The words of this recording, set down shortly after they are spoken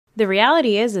The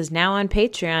Reality is now on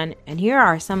Patreon, and here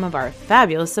are some of our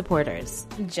fabulous supporters.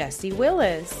 Jesse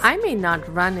Willis. I may not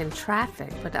run in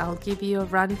traffic, but I'll give you a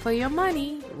run for your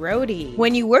money. RHOBH.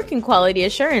 When you work in quality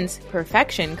assurance,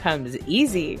 perfection comes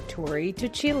easy. Tori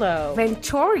Tuchilo. When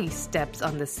Tori steps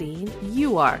on the scene,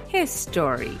 you are his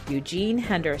story. Eugene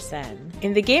Henderson.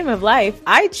 In the game of life,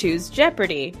 I choose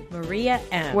Jeopardy! Maria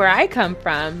M. Where I come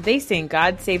from, they sing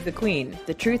God Save the Queen.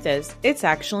 The truth is, it's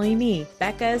actually me,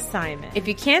 Becca Simon. If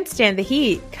you can't stand the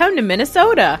heat, come to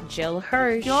Minnesota. Jill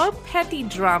Hirsch. Your petty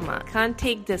drama can't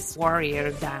take this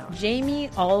warrior down. Jamie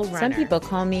Allrunner. Some people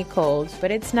call me cold,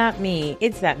 but it's not me.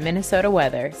 It's that Minnesota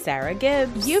weather. Sarah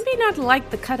Gibbs. You may not like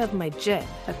the cut of my jib,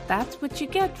 but that's what you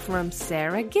get from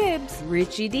Sarah Gibbs.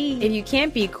 Richie D. If you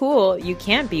can't be cool, you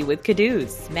can't be with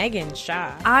Caduce. Megan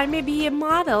Shaw. I may be a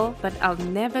model, but I'll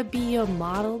never be your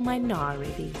model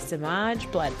minority. Samaj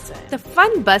Bledson. The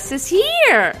fun bus is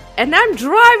here, and I'm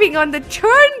driving on the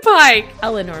turnpike.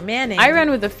 Eleanor Manning. I run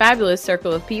with a fabulous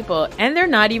circle of people, and they're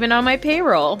not even on my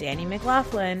payroll. Danny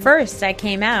McLaughlin. First, I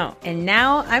came out, and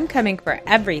now I'm coming for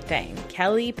everything.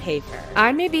 Kelly Paper.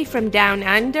 I may be from down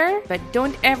under, but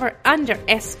don't ever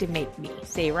underestimate me.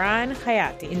 Seyran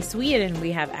Hayati. In Sweden,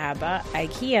 we have ABBA,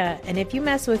 IKEA, and if you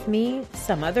mess with me,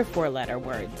 some other four-letter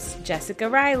words. Jessica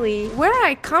Riley. Where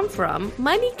I come from,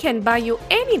 money can buy you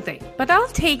anything, but I'll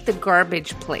take the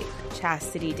garbage plate.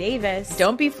 Chastity Davis.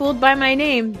 Don't be fooled by my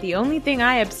name. The only thing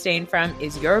I abstain from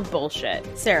is your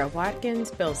bullshit. Sarah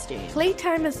Watkins Bilstein.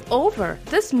 Playtime is over.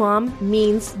 This mom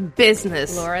means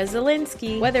business. Laura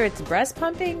Zelinsky. Whether it's breast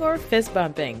pumping or fist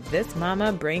bumping, this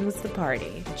mama brings the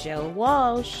party. Jill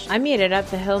Walsh. I made it up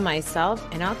the hill myself,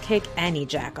 and I'll kick any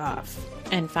jack off.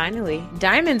 And finally,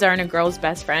 diamonds aren't a girl's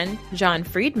best friend. John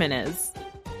Friedman is.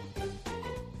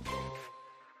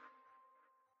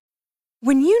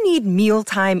 When you need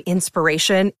mealtime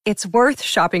inspiration, it's worth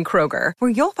shopping Kroger, where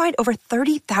you'll find over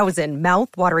 30,000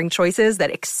 mouth-watering choices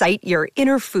that excite your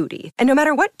inner foodie. And no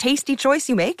matter what tasty choice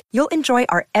you make, you'll enjoy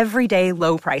our everyday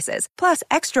low prices, plus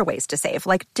extra ways to save,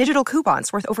 like digital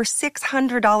coupons worth over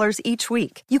 $600 each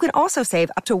week. You can also save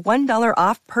up to $1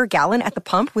 off per gallon at the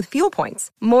pump with fuel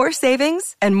points. More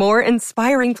savings and more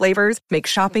inspiring flavors make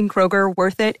shopping Kroger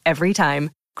worth it every time.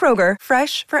 Kroger,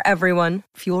 fresh for everyone.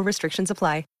 Fuel restrictions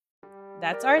apply.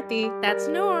 That's Arthi. That's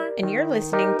Noor. And you're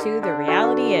listening to The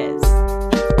Reality Is.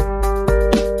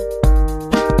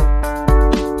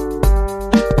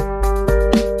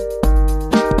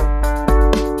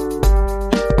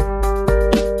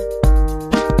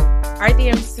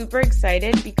 Arthi, I'm super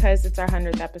excited because it's our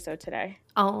 100th episode today.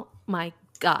 Oh my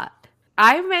God.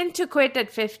 I meant to quit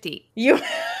at 50. You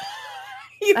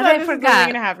and thought I this forgot. was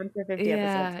going to happen for 50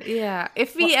 episodes. Yeah.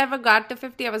 If we ever got to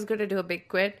 50, I was going to do a big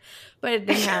quit, but it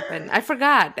didn't happen. I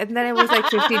forgot. And then it was like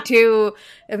 52.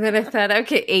 And then I thought,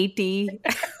 okay, 80.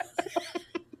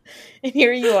 And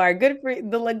here you are.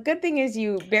 The good thing is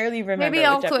you barely remember Maybe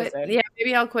I'll which quit. episode. Yeah,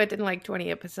 maybe I'll quit in like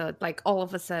 20 episodes, like all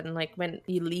of a sudden, like when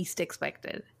you least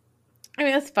expected. I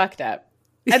mean, that's fucked up.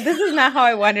 This is not how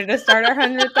I wanted to start our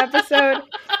 100th episode.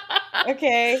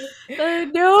 Okay.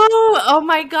 No. Oh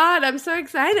my God. I'm so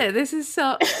excited. This is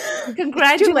so.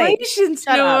 Congratulations,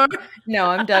 Shut Noor. up. No,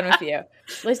 I'm done with you.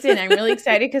 Listen, I'm really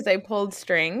excited because I pulled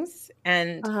strings.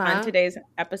 And on today's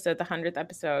episode, the 100th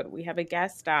episode, we have a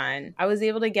guest on. I was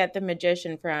able to get the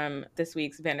magician from this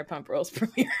week's Vanderpump Rules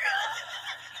premiere.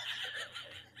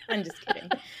 I'm just kidding.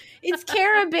 It's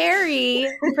Cara Berry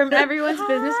from Everyone's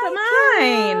Business But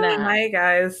Mine. Hi,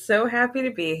 guys. So happy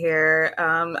to be here.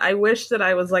 I wish that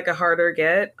I was like a harder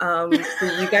get for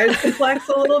you guys to flex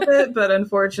a little bit, but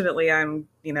unfortunately I'm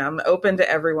open to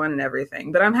everyone and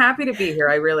everything. But I'm happy to be here.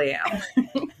 I really am.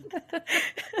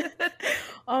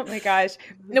 Oh my gosh.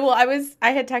 No, well,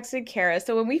 I had texted Cara.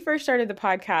 So when we first started the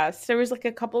podcast, there was like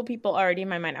a couple of people already in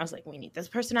my mind. I was like, we need this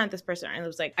person on, this person on. And it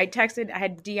was like, I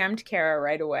had DM'd Cara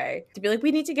right away to be like,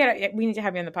 we need to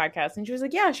have you on the podcast. And she was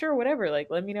like, yeah, sure, whatever. Like,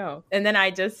 let me know. And then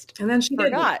she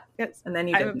forgot. And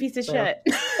then I'm a piece of shit.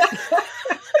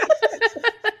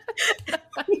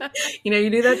 You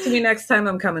do that to me next time,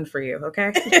 I'm coming for you,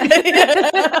 okay?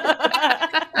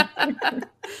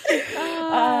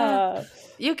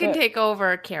 You can take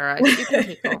over, Cara. You can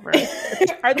take over.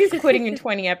 Arthi's quitting in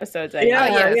 20 episodes. I'm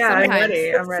ready.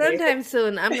 I'm ready. Sometime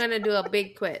soon, I'm going to do a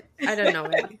big quit. I don't know.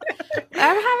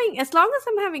 As long as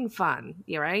I'm having fun,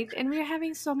 you're right? And we're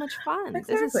having so much fun.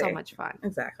 Exactly. This is so much fun.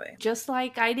 Exactly. Just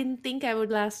like I didn't think I would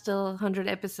last till 100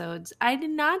 episodes. I did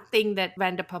not think that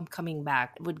Vanderpump coming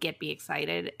back would get me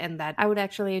excited and that I would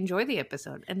actually enjoy the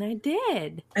episode. And I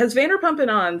did. Has Vanderpump been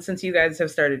on since you guys have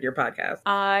started your podcast?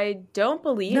 I don't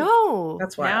believe. No.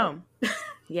 That's wild. No.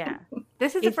 Yeah.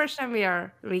 This is the first time we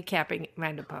are recapping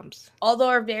Vanderpumps. Although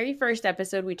our very first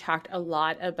episode, we talked a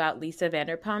lot about Lisa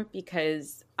Vanderpump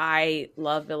because I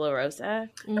love Villa Rosa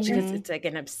because it's like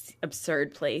an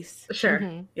absurd place. Sure.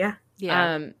 Yeah.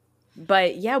 Yeah.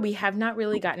 But yeah, we have not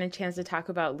really gotten a chance to talk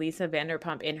about Lisa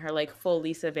Vanderpump in her like full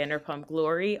Lisa Vanderpump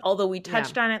glory. Although we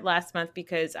touched on it last month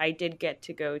because I did get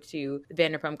to go to the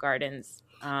Vanderpump Gardens,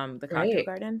 the cocktail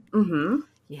garden. Mm-hmm.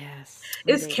 Yes.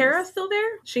 Is Kara still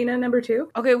there? Sheena number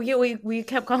 2? Okay, we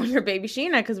kept calling her Baby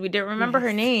Sheena because we didn't remember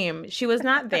her name. She was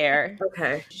not there.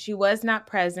 Okay. She was not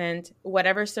present.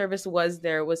 Whatever service was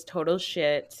there was total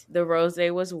shit. The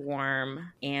rosé was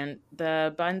warm and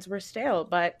the buns were stale.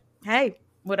 But hey,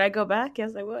 would I go back?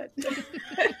 Yes, I would.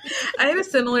 I had a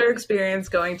similar experience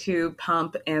going to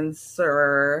Pump and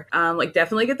Sir. Like,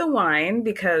 definitely get the wine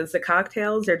because the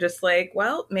cocktails are just like,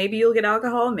 well, maybe you'll get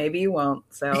alcohol, maybe you won't.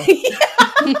 So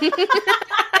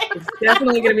it's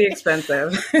definitely going to be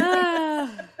expensive.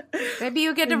 Maybe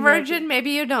you get a virgin,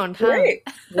 maybe you don't. Huh? Right.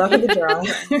 Luck of the draw.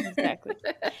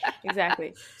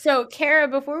 Exactly. So, Kara,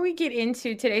 before we get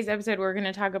into today's episode, we're going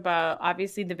to talk about,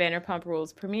 obviously, the Vanderpump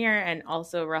Rules premiere and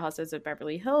also Real Housewives of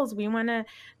Beverly Hills. We want to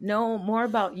know more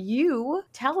about you.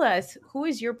 Tell us, who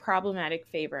is your problematic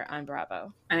favorite on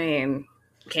Bravo? I mean,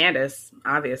 Candace,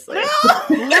 obviously.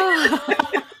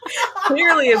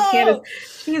 Clearly, it's Candace.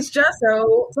 She's just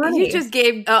so funny. You just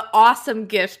gave an awesome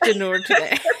gift to Noor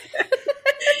today.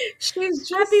 She's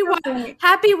just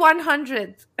happy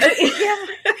 100th. Yeah.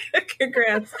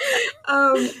 Congrats.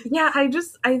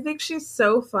 I think she's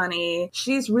so funny.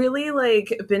 She's really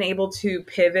like been able to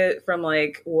pivot from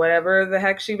like whatever the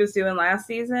heck she was doing last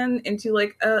season into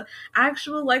like a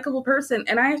actual likable person.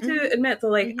 And I have to admit that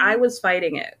like I was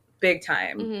fighting it big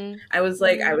time. I was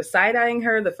like, I was side-eyeing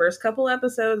her the first couple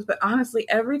episodes, but honestly,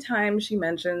 every time she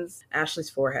mentions Ashley's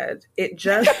forehead, it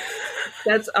just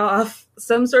sets off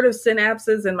some sort of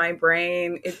synapses in my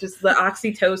brain. It just, the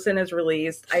oxytocin is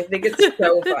released. I think it's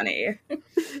so funny.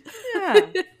 Yeah.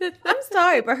 I'm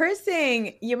sorry, but her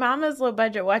saying, your mama's low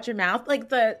budget, watch your mouth, like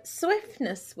the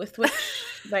swiftness with which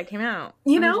that came out.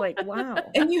 You I know? was like, wow.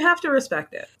 And you have to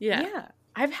respect it. Yeah.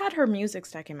 I've had her music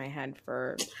stuck in my head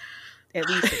for at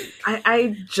least a week.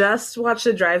 I just watched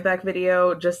a drive back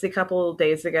video just a couple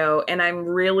days ago, and I'm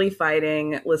really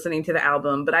fighting listening to the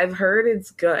album, but I've heard it's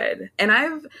good. And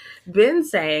I've been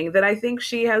saying that I think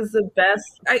she has the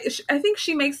best, I think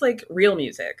she makes like real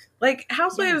music. Like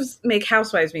housewives make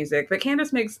housewives music, but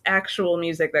Candace makes actual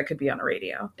music that could be on a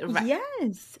radio. Right.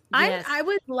 Yes. I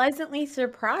was pleasantly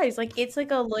surprised. Like it's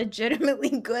like a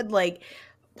legitimately good like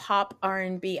pop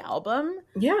R&B album.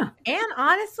 Yeah. And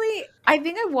honestly, I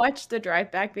think I've watched the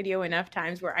drive back video enough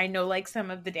times where I know like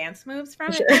some of the dance moves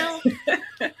from it now.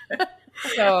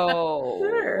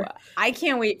 So I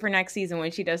can't wait for next season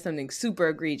when she does something super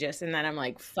egregious and then I'm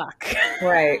like, fuck.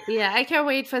 Right. Yeah, I can't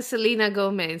wait for Selena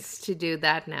Gomez to do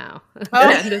that now.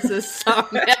 Oh. This is song.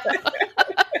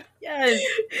 Yes.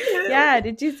 Yeah.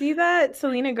 Did you see that?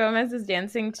 Selena Gomez is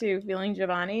dancing to Feeling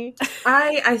Giovanni.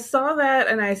 I saw that,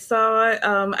 and I saw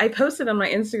I posted on my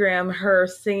Instagram her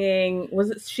singing, was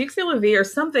it Shiksa Levy or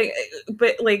something?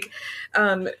 But like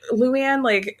Luann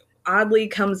like oddly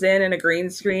comes in a green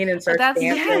screen and starts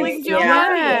dancing. Feeling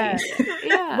Giovanni.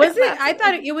 Yeah. Was it? I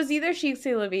thought it was either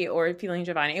Shiksa Levy or Feeling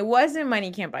Giovanni. It wasn't Money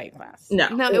Can't Buy You class. No,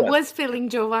 it was Feeling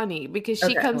Giovanni because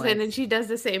she comes in and she does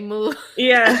the same move.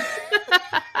 Yeah.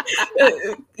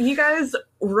 You guys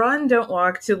run, don't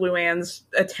walk to Luann's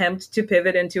attempt to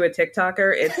pivot into a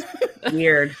TikToker. It's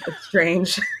weird. It's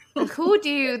strange. Who do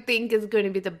you think is going to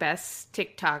be the best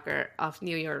TikToker of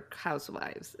New York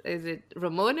Housewives? Is it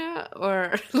Ramona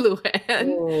or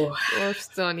Luann or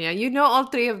Sonia? You know all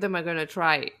three of them are going to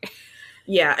try.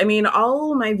 Yeah, I mean,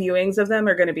 all my viewings of them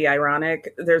are going to be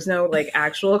ironic. There's no like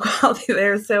actual quality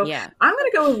there. So yeah. I'm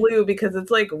going to go with Lou because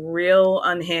it's like real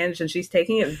unhinged and she's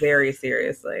taking it very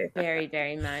seriously. Very,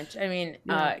 very much. I mean,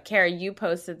 Kara, you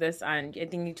posted this on, I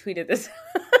think you tweeted this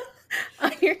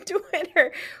on your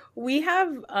Twitter. We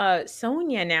have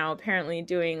Sonia now apparently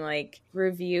doing like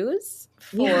reviews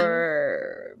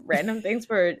for random things,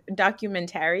 for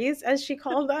documentaries, as she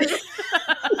called them.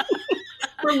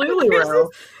 For LuLaRoe.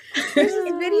 There's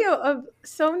this video of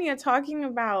Sonia talking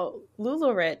about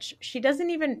Lulu Rich. She doesn't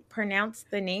even pronounce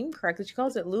the name correctly. She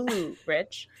calls it Lulu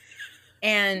Rich.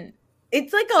 And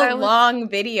it's like a long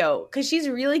video because she's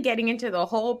really getting into the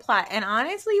whole plot. And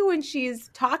honestly, when she's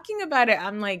talking about it,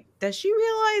 I'm like, does she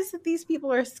realize that these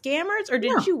people are scammers? Or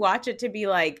did you watch it to be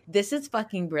like, this is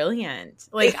fucking brilliant.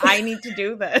 Like, I need to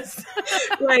do this.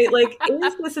 Right. Like,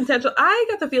 is this intentional? I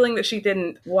got the feeling that she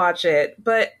didn't watch it,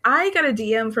 but I got a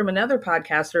DM from another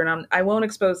podcaster, and I won't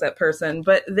expose that person,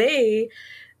 but they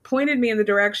pointed me in the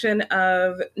direction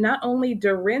of not only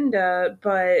Dorinda,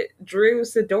 but Drew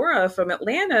Sidora from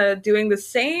Atlanta doing the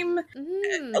same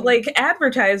like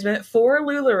advertisement for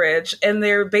LuLaRich, and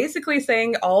they're basically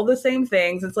saying all the same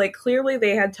things. It's like clearly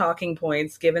they had talking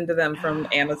points given to them from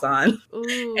Amazon,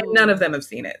 and none of them have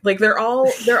seen it. Like they're all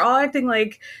acting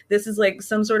like this is like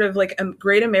some sort of like a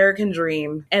great American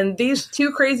dream, and these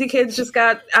two crazy kids just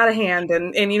got out of hand.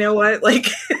 And you know what? Like,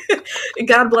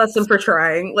 God bless them for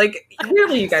trying. Like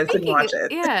clearly you guys didn't watch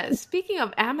it. Yeah. Speaking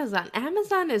of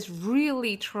Amazon is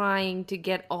really trying to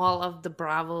get all of the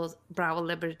Bravo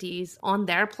Liberties on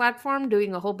their platform,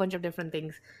 doing a whole bunch of different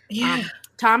things. Yeah.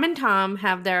 Tom and Tom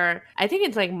have their, I think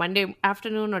it's like Monday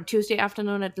afternoon or Tuesday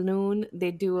afternoon at noon,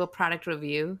 they do a product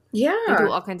review. Yeah. They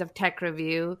do all kinds of tech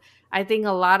review. I think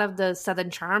a lot of the Southern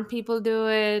Charm people do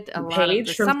it. A lot of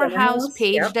the Summer House,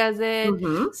 Paige does it.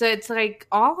 Mm-hmm. So it's like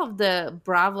all of the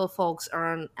Bravo folks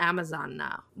are on Amazon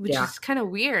now, which is kind of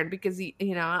weird because, you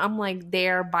know, I'm like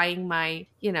there buying my,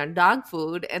 you know, dog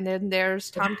food, and then there's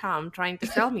Tom trying to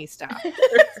sell me stuff.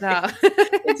 So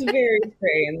it's very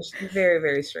strange. Very,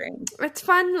 very strange. It's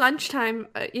fun lunchtime,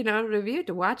 you know, review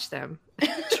to watch them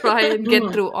try and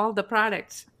get through all the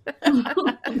products.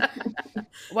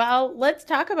 Well, let's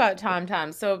talk about Tom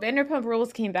Tom. So Vanderpump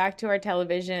Rules came back to our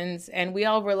televisions, and we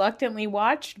all reluctantly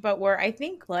watched, but were, I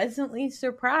think, pleasantly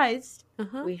surprised.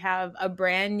 We have a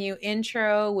brand new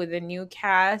intro with a new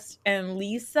cast, and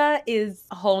Lisa is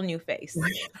a whole new face.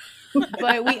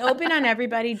 But we open on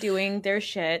everybody doing their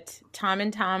shit. Tom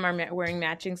and Tom are wearing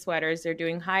matching sweaters. They're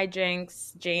doing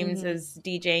hijinks. James is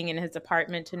DJing in his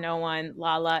apartment to no one.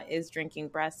 Lala is drinking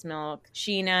breast milk.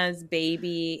 Sheena's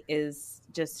baby is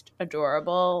just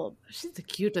adorable. She's the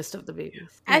cutest of the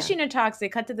babies. As Sheena talks, they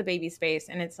cut to the baby's face,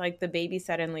 and it's like the baby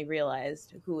suddenly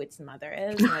realized who its mother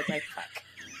is. And I was like, fuck.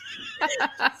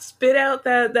 Spit out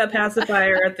that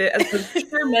pacifier at the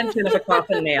pure mention of a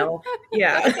coffin nail.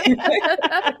 Yeah.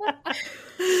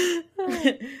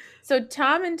 So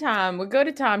Tom and Tom, we go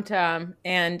to Tom Tom,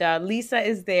 and Lisa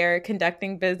is there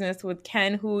conducting business with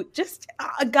Ken, who just,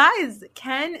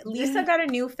 Lisa got a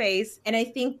new face, and I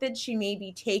think that she may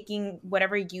be taking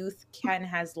whatever youth Ken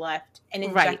has left and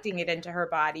injecting it into her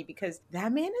body, because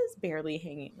that man is barely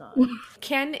hanging on.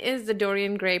 Ken is the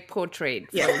Dorian Gray portrait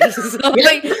for Lisa. So,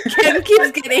 like, Ken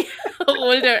keeps getting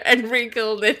older and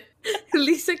wrinkled, and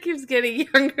Lisa keeps getting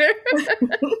younger.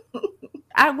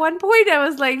 At one point, I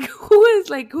was like, who's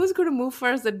going to move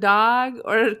first, the dog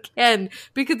or Ken?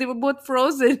 Because they were both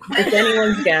frozen. It's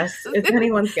anyone's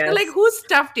guess. Like, who's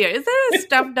stuffed here? Is there a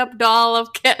stuffed up doll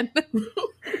of Ken?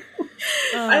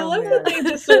 I love that they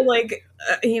just are like,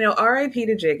 R.I.P.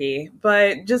 to Jiggy,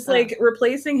 but just like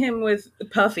replacing him with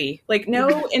Puffy. Like,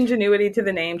 no ingenuity to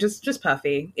the name, just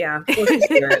Puffy. Yeah, let's just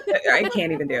do it. I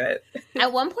can't even do it.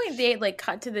 At one point, they like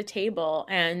cut to the table,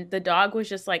 and the dog was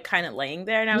just like kind of laying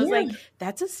there, and I was like,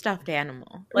 "That's a stuffed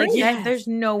animal. Like, there's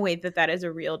no way that is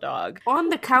a real dog." On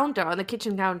the counter, on the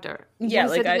kitchen counter. Yeah,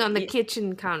 like sitting on the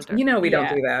kitchen counter. We don't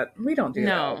do that. We don't do that.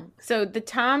 No. So the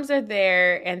Toms are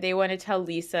there, and they want to tell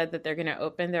Lisa that they're going to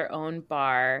open their own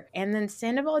bar, and then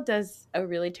Sandoval does a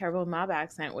really terrible mob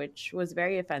accent, which was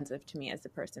very offensive to me as a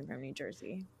person from New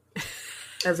Jersey.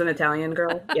 As an Italian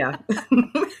girl, yeah.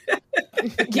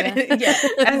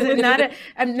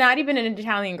 I'm not even an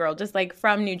Italian girl, just like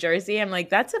from New Jersey. I'm like,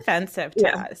 that's offensive to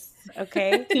us.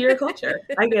 Okay. To your culture.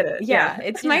 I get it. Yeah.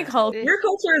 It's my culture. Your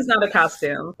culture is not a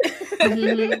costume.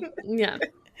 Yeah.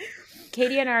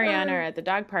 Katie and Ariana are at the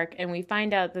dog park, and we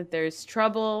find out that there's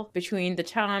trouble between the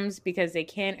Toms because they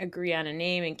can't agree on a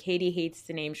name, and Katie hates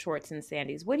the name Schwartz and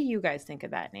Sandy's. What do you guys think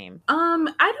of that name? I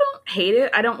don't hate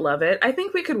it. I don't love it. I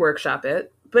think we could workshop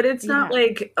it. But it's not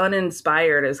like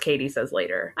uninspired, as Katie says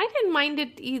later. I didn't mind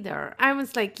it either. I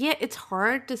was like, it's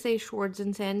hard to say Schwartz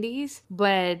and Sandy's,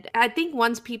 but I think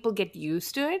once people get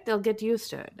used to it, they'll get used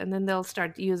to it. And then they'll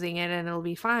start using it and it'll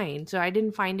be fine. So I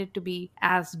didn't find it to be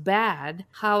as bad.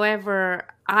 However,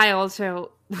 I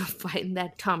also find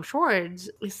that Tom Schwartz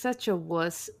is such a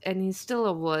wuss, and he's still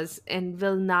a wuss, and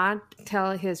will not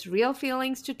tell his real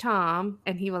feelings to Tom,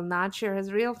 and he will not share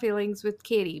his real feelings with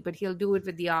Katie, but he'll do it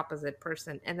with the opposite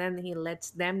person, and then he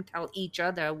lets them tell each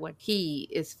other what he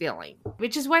is feeling,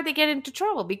 which is why they get into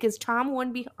trouble, because Tom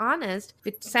won't be honest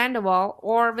with Sandoval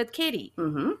or with Katie.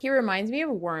 He reminds me of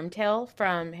Wormtail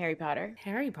from Harry Potter.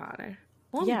 Harry Potter?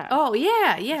 Yeah. Oh,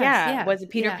 yeah. Yes, yeah. Was it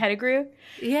Peter Pettigrew?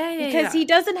 Yeah. Because he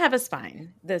doesn't have a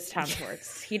spine, this Tom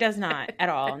Schwartz. He does not at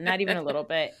all. Not even a little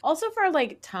bit. Also for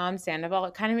like Tom Sandoval,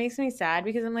 it kind of makes me sad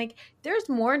because I'm like, there's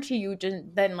more to you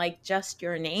than like just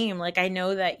your name. Like I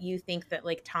know that you think that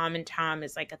like Tom and Tom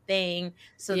is like a thing.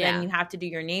 So then you have to do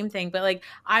your name thing. But like,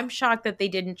 I'm shocked that they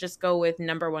didn't just go with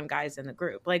number one guys in the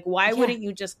group. Like, why wouldn't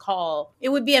you just call? It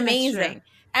would be amazing.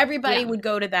 Everybody would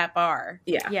go to that bar.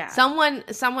 Yeah. Someone,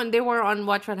 they were on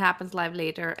Watch What Happens Live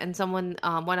later, and someone,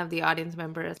 one of the audience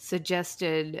members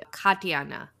suggested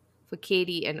Katiana for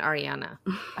Katie and Ariana.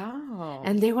 Oh.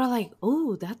 And they were like,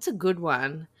 oh, that's a good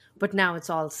one. But now it's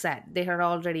all set. They had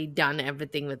already done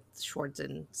everything with Schwartz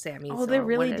and Sammy. Oh, they're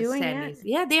really doing it?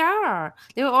 Yeah, they are.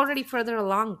 They were already further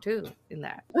along, too, in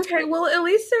that. Okay, well, at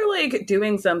least they're, like,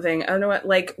 doing something. I don't know what,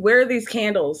 like, where are these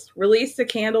candles? Release the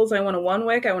candles. I want a 1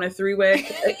 wick. I want a 3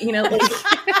 wick. You know, like,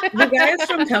 the guys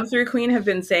from Come Through Queen have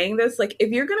been saying this. Like,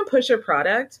 if you're going to push a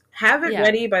product, have it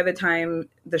ready by the time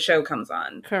the show comes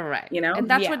on. Correct. You know? And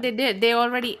that's what they did. They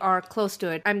already are close to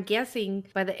it. I'm guessing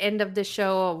by the end of the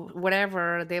show or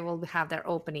whatever, they will have their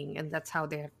opening, and that's how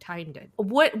they have timed it.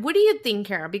 What do you think,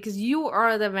 Kara? Because you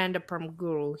are the Vanderpump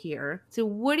guru here. So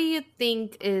what do you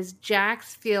think is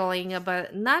Jack's feeling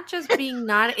about not just being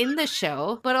not in the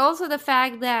show, but also the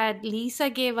fact that Lisa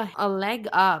gave a leg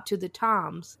up to the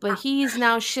Toms, but he's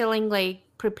now shilling like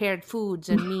prepared foods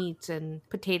and meats and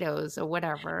potatoes or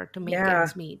whatever to make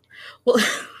ends meet. Well,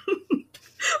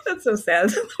 that's so sad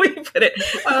the way you put it.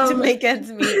 To make ends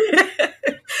meet.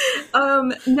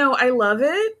 No, I love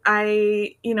it.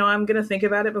 I'm going to think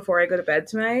about it before I go to bed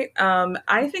tonight.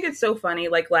 I think it's so funny.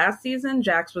 Like last season,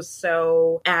 Jax was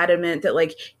so adamant that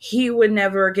like he would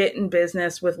never get in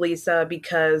business with Lisa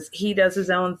because he does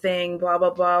his own thing, blah, blah,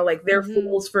 blah. Like they're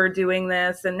fools for doing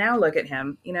this. And now look at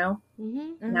him, you know?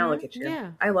 Now look at you.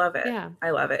 Yeah. I love it. Yeah.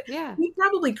 I love it. Yeah. He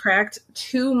probably cracked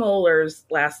 2 molars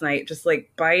last night, just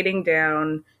like biting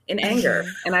down in anger.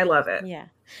 And I love it. Yeah.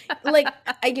 Like,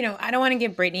 I don't want to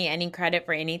give Brittany any credit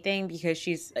for anything because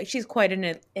she's quite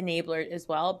an enabler as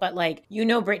well. But like,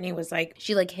 Brittany was like,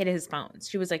 she like hid his phones.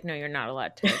 She was like, no, you're not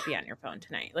allowed to be on your phone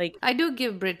tonight. Like, I do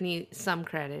give Brittany some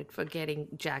credit for getting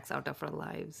Jax out of her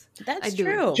lives. That's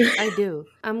true. I do.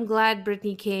 I'm glad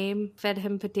Brittany came, fed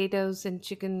him potatoes and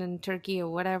chicken and turkey or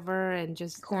whatever, and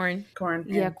just corn.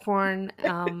 Yeah, corn.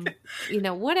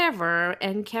 Whatever,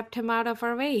 and kept him out of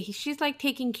her way. She's like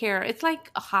taking care. It's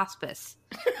like a hospice.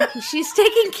 She's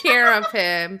taking care of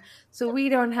him, so we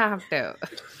don't have to.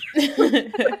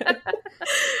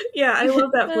 Yeah, I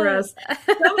love that for us.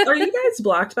 So, are you guys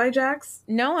blocked by Jax?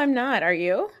 No, I'm not. Are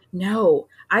you? No,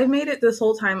 I've made it this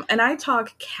whole time, and I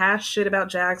talk cash shit about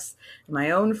Jax in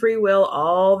my own free will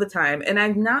all the time, and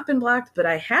I've not been blocked, but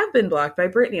I have been blocked by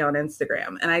Brittany on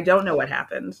Instagram, and I don't know what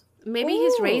happened. Maybe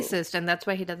he's racist, and that's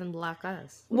why he doesn't block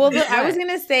us. Well, I was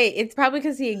gonna say it's probably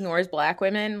because he ignores Black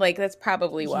women. Like that's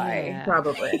probably why. Yeah,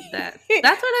 probably. That's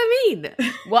what I mean.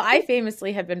 Well, I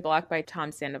famously have been blocked by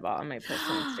Tom Sandoval on my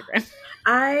personal Instagram.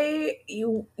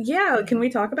 Can we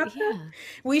talk about that?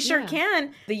 We sure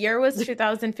can. The year was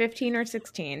 2015 or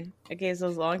 16. Okay, it was a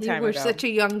long time ago. You were such a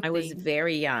young thing. I was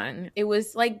very young. It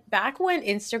was like back when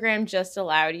Instagram just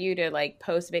allowed you to like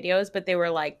post videos, but they were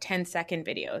like 10-second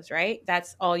videos, right?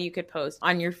 That's all you could post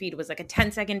on your feed was like a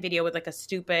 10-second video with like a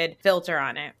stupid filter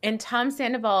on it. And Tom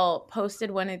Sandoval posted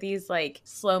one of these like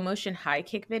slow motion high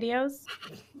kick videos.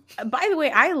 By the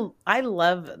way, I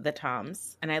love the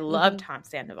Toms and I love Tom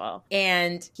Sandoval.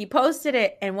 And he posted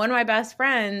it, and one of my best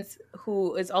friends,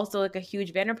 who is also like a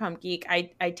huge Vanderpump geek,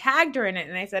 I tagged her in it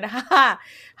and I said, ha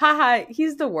ha,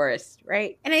 he's the worst,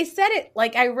 right? And I said it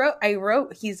like I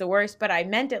wrote he's the worst, but I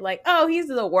meant it like, oh, he's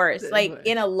the worst, like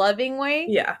in a loving way.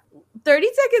 Yeah. 30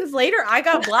 seconds later, I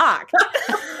got blocked.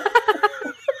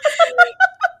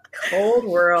 Cold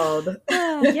world.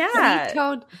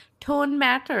 Yeah. Tone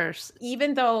matters.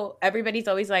 Even though everybody's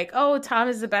always like, oh, Tom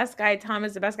is the best guy.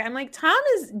 I'm like, Tom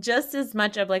is just as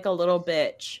much of like a little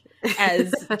bitch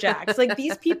as Jax. Like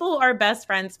these people are best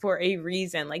friends for a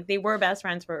reason. Like they were best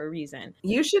friends for a reason.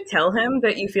 You should tell him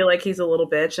that you feel like he's a little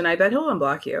bitch, and I bet he'll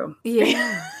unblock you.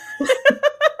 Yeah.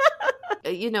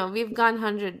 We've gone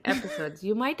 100 episodes.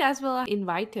 You might as well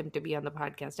invite him to be on the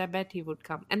podcast. I bet he would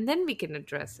come. And then we can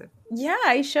address it. Yeah,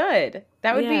 I should.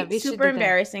 That would be super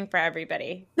embarrassing for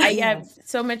everybody. I have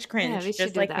so much cringe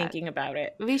just like thinking about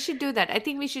it. We should do that. I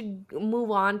think we should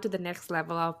move on to the next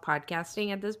level of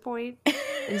podcasting at this point.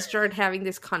 and start having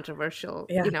these controversial,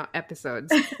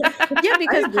 episodes. Yeah,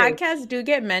 because podcasts do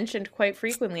get mentioned quite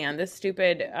frequently on this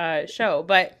stupid show.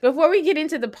 But before we get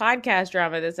into the podcast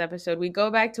drama this episode, we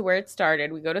go back to where it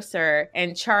started. We go to Sir,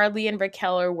 and Charlie and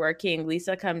Raquel are working.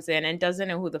 Lisa comes in and doesn't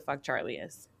know who the fuck Charlie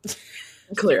is.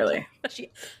 Clearly.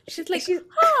 She's like,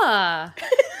 why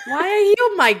are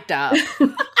you mic'd up?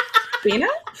 Sheena?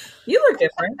 You look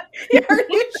different. Are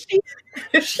you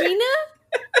Sheena?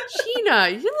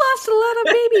 Sheena, you lost a lot of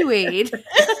baby weight.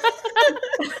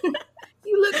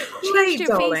 You look great, your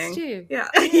darling. face too. Yeah.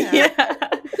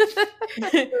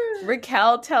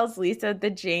 Raquel tells Lisa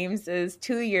that James is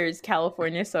 2 years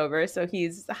California sober, so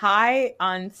he's high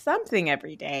on something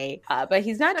every day, but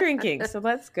he's not drinking, so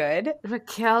that's good.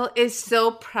 Raquel is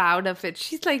so proud of it.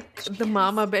 She's like the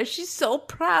mama bear. She's so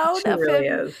proud of really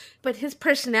him. Is. But his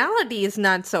personality is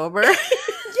not sober.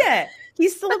 Yeah,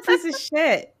 he's still a piece of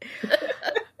shit.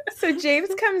 So James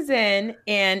comes in,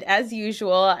 and as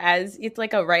usual, as it's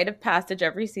like a rite of passage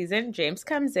every season, James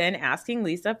comes in asking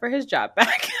Lisa for his job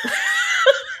back.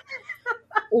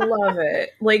 Love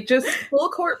it. Like, just full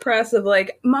court press of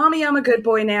like, Mommy, I'm a good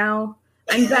boy now.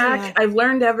 I'm back. I've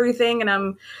learned everything, and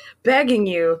I'm begging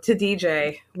you to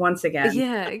DJ once again.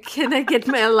 Yeah. Can I get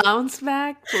my allowance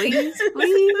back, please?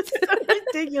 Please. So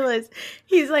ridiculous.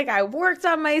 He's like, I worked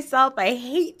on myself. I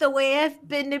hate the way I've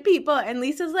been to people. And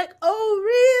Lisa's like,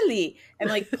 oh, really? And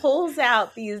like pulls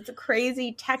out these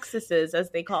crazy Texases,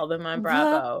 as they call them on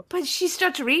Bravo. But she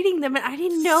starts reading them, and I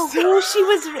didn't know who she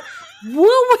was.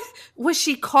 What was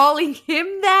she calling him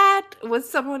that? Was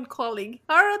someone calling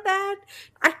her that?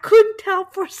 I couldn't tell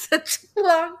for such a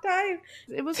long time.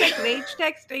 It was like rage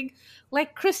texting,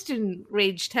 like Kristen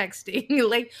rage texting,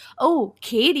 like, oh,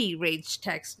 Katie rage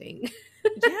texting.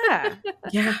 Yeah.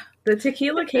 Yeah. The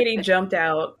tequila Katie jumped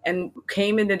out and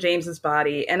came into James's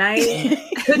body, and I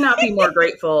could not be more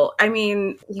grateful. I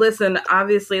mean, listen,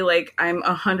 obviously, like, I'm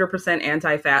 100%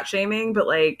 anti-fat shaming, but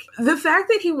like the fact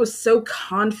that he was so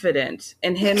confident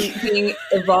in him being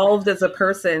evolved as a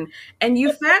person, and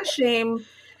you fat shame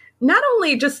not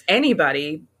only just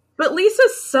anybody, but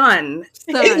Lisa's son.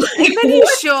 And then you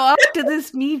show up to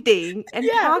this meeting and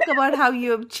talk about how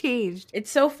you have changed. It's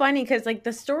so funny because like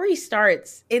the story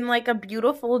starts in like a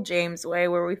beautiful James way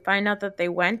where we find out that they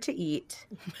went to eat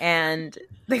and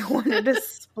they wanted to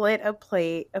split a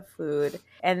plate of food.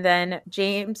 And then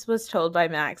James was told by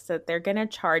Max that they're going to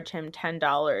charge him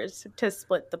 $10 to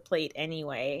split the plate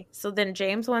anyway. So then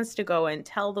James wants to go and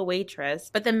tell the waitress.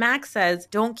 But then Max says,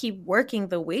 don't keep working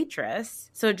the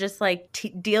waitress. So just like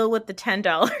deal with the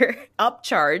 $10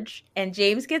 upcharge. And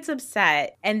James gets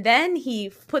upset. And then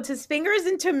he puts his fingers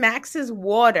into Max's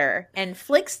water and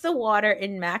flicks the water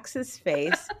in Max's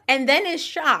face. And then is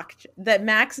shocked that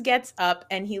Max gets up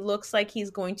and he looks like he's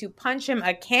going to punch him.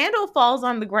 A candle falls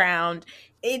on the ground.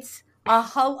 It's a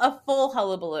full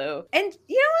hullabaloo. And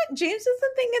you know what? James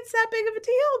doesn't think it's that big of a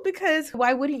deal because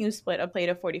why wouldn't you split a plate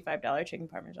of $45 chicken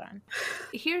parmesan?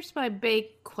 Here's my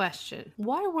big question.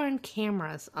 Why weren't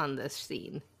cameras on this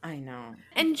scene? I know.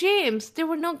 And James, there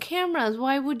were no cameras.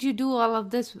 Why would you do all of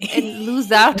this and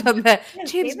lose out on that?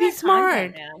 James, be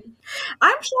smart.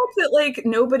 I'm shocked that like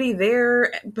nobody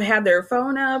there had their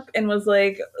phone up and was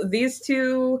like, these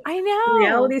two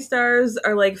reality stars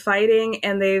are like fighting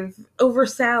and they've over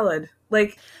salad.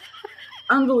 Like,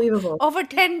 unbelievable. Over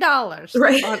 $10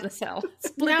 right on the cell.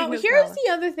 Now, here's the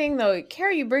other thing, though.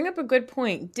 Carrie, you bring up a good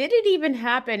point. Did it even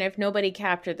happen if nobody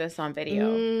captured this on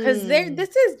video? Because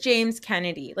this is James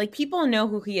Kennedy. Like, people know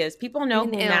who he is. People know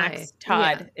who Max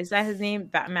Todd is. That his name?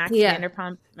 Max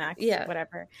Vanderpump? Max,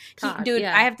 whatever. Dude,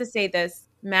 I have to say this.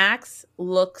 Max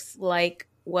looks like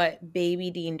what baby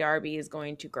Dean Darby is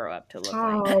going to grow up to look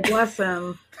like. Oh, bless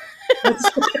him. That's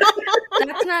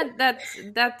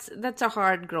a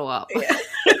hard grow up.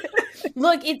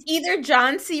 Look, it's either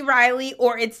John C. Reilly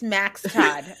or it's Max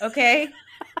Todd, okay?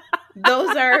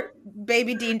 Those are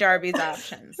baby Dean Darby's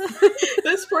options.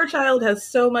 This poor child has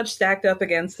so much stacked up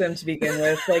against him to begin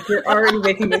with. Like, you're already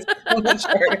making this so much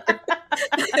harder.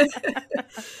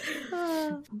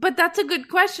 But that's a good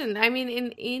question. I mean,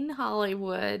 in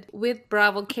Hollywood, with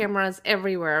Bravo cameras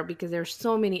everywhere, because there's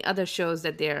so many other shows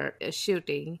that they're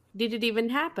shooting, did it even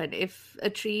happen? If a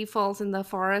tree falls in the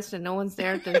forest and no one's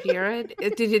there to hear it,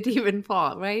 did it even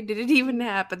fall, right? Did it even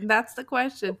happen? That's the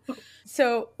question.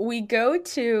 So we go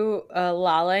to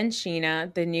Lala and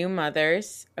Sheena, the new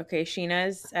mothers. Okay,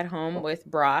 Sheena's at home with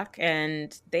Brock,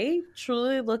 and they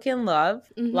truly look in love.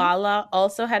 Mm-hmm. Lala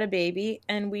also had a baby,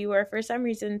 and we were, for some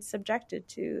reason, subjected subjected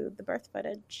to the birth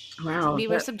footage. Wow. We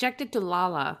were subjected to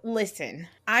Lala. Listen,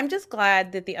 I'm just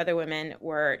glad that the other women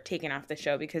were taken off the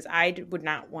show because I would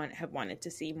not have wanted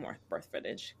to see more birth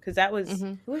footage because that was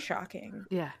it was shocking.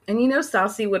 Yeah. And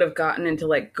Stassi would have gotten into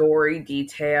like gory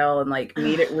detail and like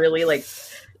made it really like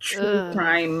true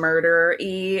crime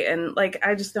murder-y, and like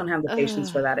I just don't have the patience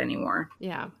for that anymore.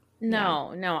 Yeah.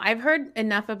 No. I've heard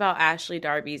enough about Ashley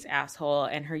Darby's asshole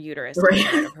and her uterus coming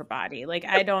out of her body. Like,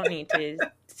 I don't need to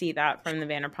see that from the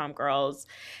Vanderpump girls.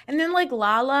 And then, like,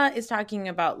 Lala is talking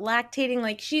about lactating.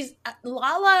 Like,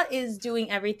 Lala is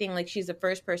doing everything like she's the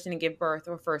first person to give birth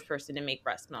or first person to make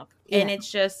breast milk. Yeah. And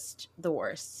it's just the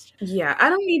worst. Yeah, I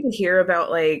don't need to hear about,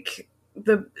 like,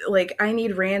 I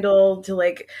need Randall to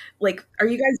like are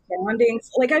you guys bonding?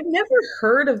 Like, I've never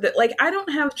heard of that. Like, I don't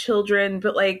have children,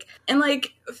 but like, and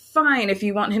like, fine if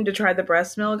you want him to try the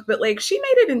breast milk, but like, she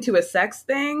made it into a sex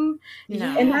thing.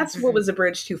 No. And that's what was a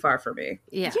bridge too far for me.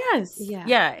 Yeah. Yes.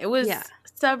 Yeah. It was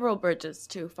several bridges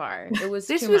too far. It was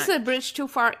this too was much. a bridge too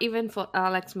far even for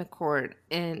Alex McCord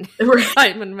and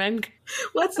Simon Menk.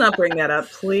 Let's not bring that up,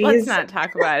 please. Let's not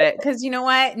talk about it, because you know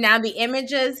what? Now the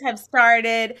images have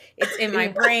started. It's in my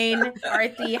brain.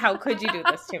 Arthi, how could you do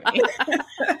this to me?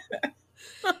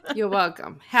 You're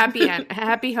welcome. Happy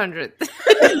 100th.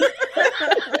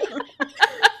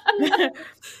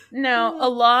 No,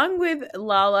 along with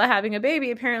Lala having a baby,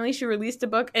 apparently she released a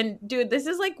book. And dude, this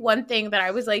is like one thing that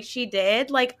I was like, she did.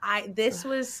 Like, this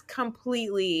was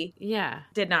completely,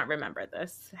 did not remember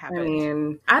this happened. I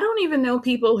mean, I don't even know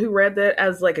people who read that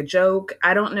as like a joke.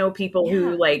 I don't know people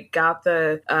who like got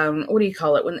the, what do you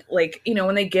call it? When like,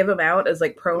 when they give them out as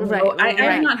like promo. I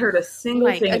have not heard a single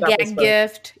like thing a about this book.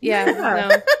 gift.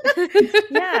 Yeah.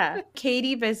 Yeah.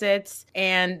 Katie visits,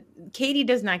 and Katie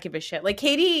does not give a shit. Like,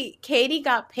 Katie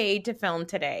got paid to film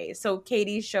today. So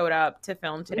Katie showed up to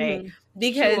film today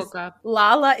because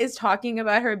Lala is talking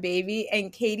about her baby,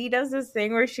 and Katie does this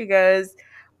thing where she goes,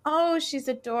 "Oh, she's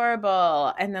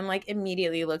adorable," and then like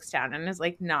immediately looks down and is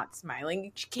like not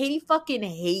smiling. Katie fucking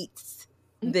hates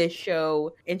this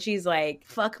show, and she's like,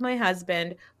 "Fuck my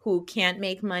husband who can't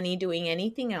make money doing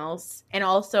anything else, and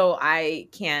also I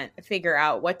can't figure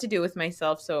out what to do with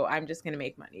myself, so I'm just going to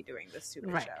make money doing this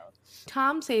stupid show."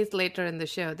 Tom says later in the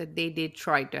show that they did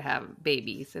try to have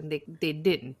babies and they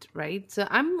didn't, right? So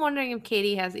I'm wondering if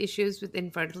Katie has issues with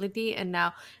infertility and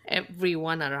now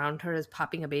everyone around her is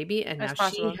popping a baby, and now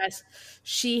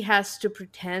she has to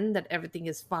pretend that everything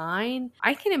is fine.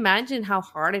 I can imagine how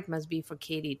hard it must be for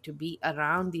Katie to be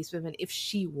around these women if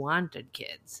she wanted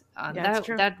kids.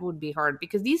 That would be hard,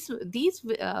 because these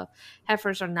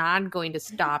heifers are not going to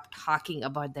stop talking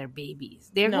about their babies.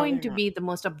 They're going to be the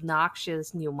most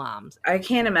obnoxious new moms. I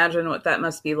can't imagine what that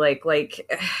must be like.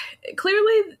 Like,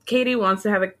 clearly Katie wants to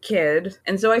have a kid,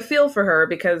 and so I feel for her,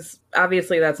 because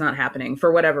obviously that's not happening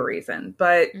for whatever reason.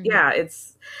 But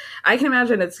I can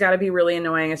imagine it's got to be really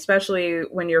annoying, especially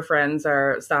when your friends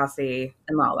are Stassi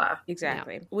and Lala.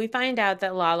 Exactly. Yeah. We find out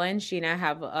that Lala and Sheena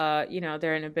have,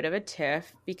 they're in a bit of a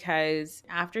tiff, because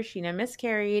after Sheena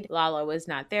miscarried, Lala was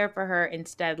not there for her.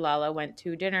 Instead, Lala went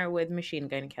to dinner with Machine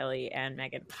Gun Kelly and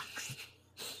Megan Fox.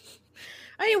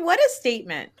 I mean, what a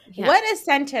statement. Yeah. What a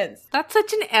sentence. That's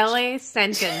such an LA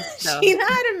sentence, though. Sheena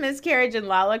had a miscarriage and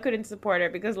Lala couldn't support her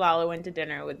because Lala went to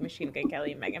dinner with Machine Gun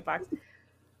Kelly and Megan Fox.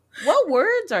 What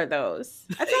words are those?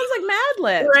 That sounds like Mad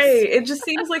Libs. Right. It just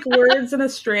seems like words in a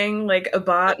string, like a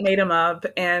bot made them up.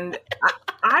 And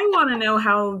I want to know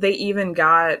how they even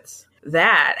got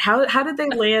that. How did they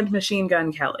land Machine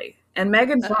Gun Kelly? And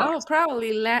Megan Fox.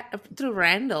 Probably through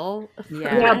Randall.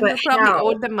 Yeah, Randall but probably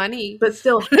owed the money. But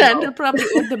still, Randall probably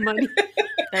owed the money.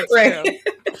 That's true.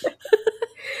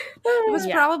 It was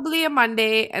probably a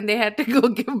Monday, and they had to go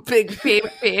give big pay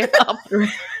up.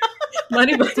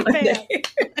 Money by Monday.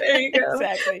 There you go.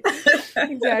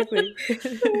 Exactly.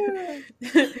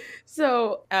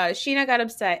 So Sheena got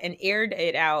upset and aired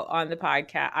it out on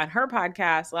her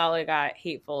podcast. Lala got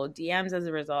hateful DMs as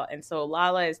a result. And so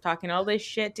Lala is talking all this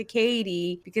shit to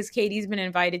Katie because Katie's been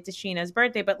invited to Sheena's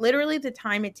birthday. But literally the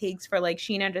time it takes for like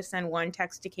Sheena to send one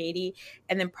text to Katie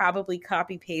and then probably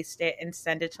copy paste it and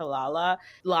send it to Lala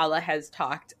has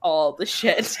talked all the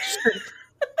shit.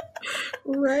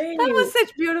 Right. That was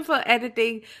such beautiful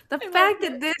editing. The fact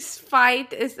that this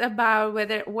fight is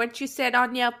about what you said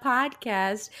on your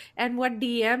podcast and what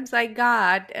DMs I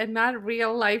got, and not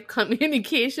real life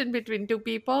communication between two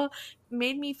people,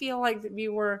 made me feel like we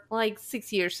were like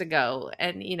 6 years ago,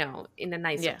 and in a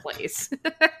nicer place.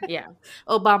 Yeah.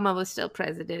 Obama was still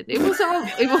president. It was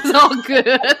all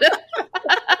good.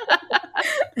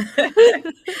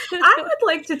 I would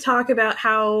like to talk about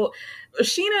how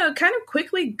Sheena kind of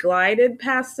quickly glided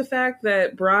past the fact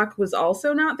that Brock was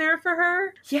also not there for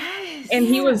her. Yes. And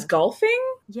he was golfing?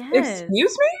 Yes.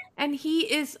 Excuse me? And he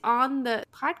is on the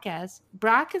podcast.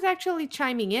 Brock is actually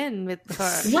chiming in with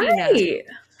her. Right.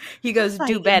 He goes,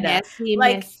 do Like, better. Messy,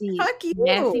 Like, messy. fuck you.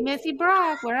 Messy, messy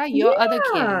Brock. Where are your other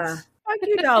kids? Fuck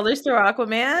you, dollars through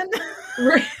Aquaman.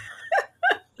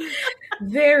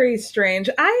 Very strange.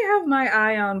 I have my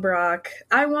eye on Brock.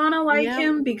 I want to like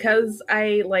him because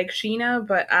I like Sheena,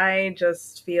 but I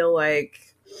just feel like...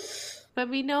 But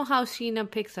we know how Sheena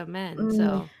picks a man,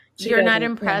 so... You're not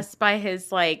impressed by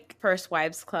his, like, First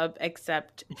Wives Club,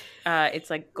 except it's,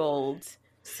 like, gold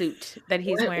suit that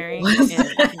he's wearing in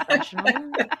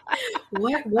Confessional.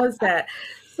 What was that?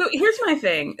 So here's my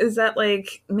thing, is that,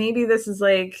 like, maybe this is,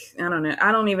 like, I don't know.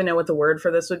 I don't even know what the word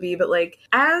for this would be, but, like,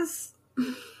 as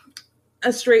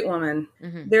a straight woman,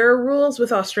 there are rules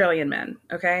with Australian men,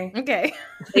 okay? Okay.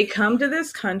 They come to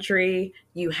this country,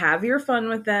 you have your fun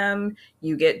with them,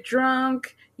 you get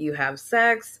drunk, you have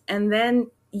sex, and then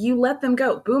you let them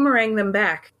go. Boomerang them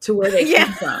back to where they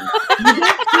came from. You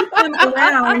don't keep them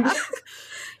around.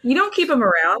 You don't keep them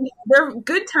around. They're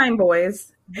good time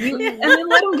boys. And then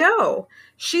let them go.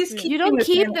 You don't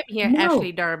keep them here,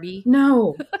 Ashley Darby.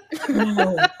 No.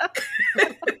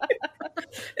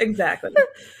 Exactly.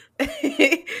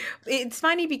 It's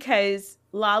funny because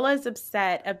Lala's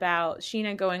upset about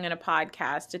Sheena going on a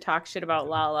podcast to talk shit about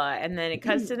Lala, and then it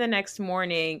comes to the next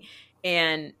morning,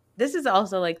 and this is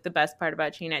also like the best part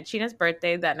about Sheena. Sheena's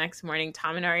birthday that next morning,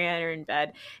 Tom and Ariana are in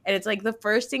bed, and it's like the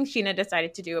first thing Sheena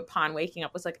decided to do upon waking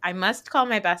up was like, I must call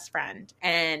my best friend,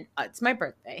 and it's my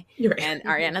birthday. Right. And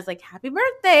Ariana's like, happy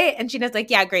birthday, and Sheena's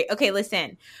like, yeah, great, okay,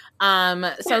 listen. So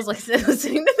I was like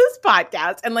listening to this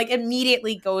podcast, and like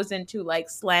immediately goes into like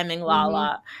slamming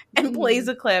Lala and plays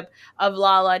a clip of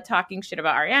Lala talking shit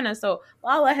about Ariana. So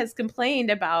Lala has complained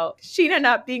about Sheena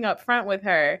not being upfront with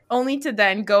her, only to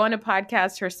then go on a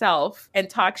podcast herself and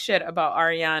talk shit about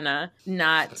Ariana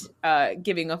not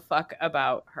giving a fuck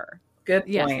about her. Good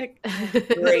point.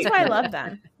 That's why I love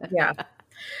them. Yeah.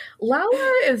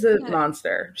 Lala is a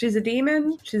monster. She's a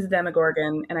demon, she's a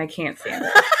demogorgon, and I can't stand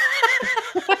it.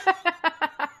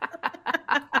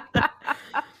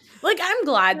 Like, I'm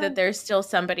glad that there's still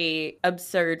somebody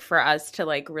absurd for us to,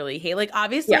 like, really hate. Like,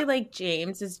 obviously, like,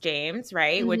 James is James,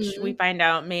 right? Which we find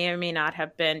out may or may not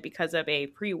have been because of a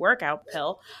pre-workout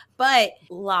pill. But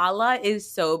Lala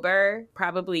is sober,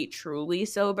 probably truly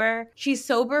sober. She's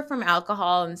sober from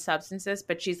alcohol and substances,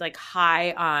 but she's, like,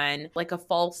 high on, like, a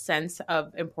false sense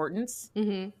of importance,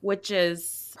 which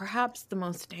is perhaps the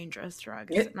most dangerous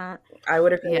drug, is it not? I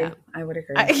would agree. Yeah. I would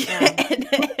agree.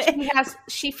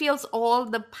 She feels all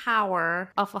the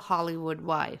power of a Hollywood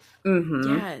wife.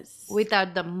 Yes.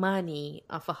 Without the money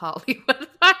of a Hollywood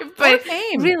wife. But or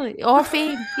fame. Really. Or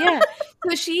fame. Yeah.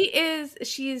 So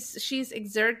she's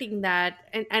exerting that.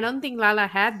 And I don't think Lala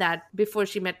had that before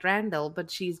she met Randall, but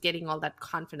she's getting all that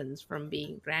confidence from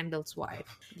being Randall's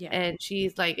wife. Yeah. And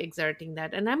she's like exerting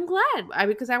that. And I'm glad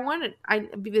because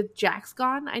with Jack's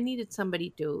gone, I needed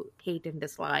somebody to hate and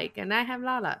dislike. And I have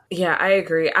Lala. Yeah, I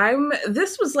agree.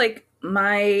 This was like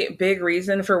my big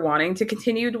reason for wanting to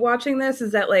continue watching this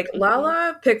is that like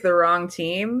Lala picked the wrong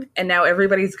team and now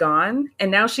everybody's gone and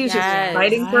now she's just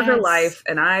fighting for her life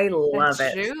and I love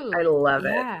it. True. I love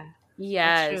it.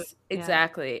 Yes,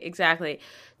 exactly.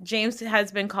 James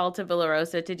has been called to Villa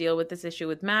Rosa to deal with this issue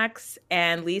with Max,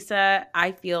 and Lisa,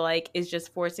 I feel like, is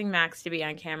just forcing Max to be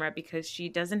on camera because she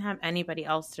doesn't have anybody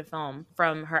else to film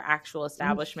from her actual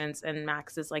establishments, and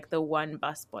Max is like the one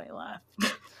busboy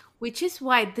left. Which is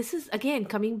why this is, again,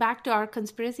 coming back to our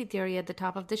conspiracy theory at the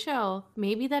top of the show.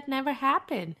 Maybe that never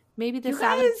happened. Maybe the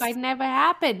salad fight never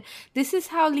happened. This is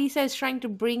how Lisa is trying to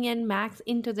bring in Max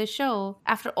into the show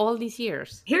after all these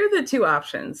years. Here are the two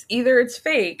options. Either it's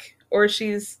fake or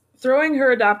she's throwing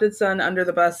her adopted son under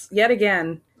the bus yet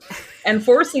again and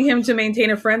forcing him to maintain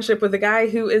a friendship with a guy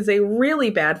who is a really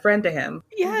bad friend to him.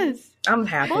 Yes. I'm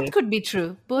happy. Both could be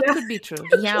true. Could be true.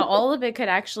 Yeah, all of it could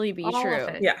actually be true.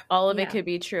 All of it could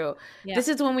be true. Yeah. This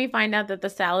is when we find out that the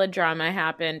salad drama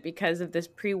happened because of this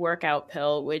pre-workout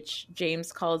pill, which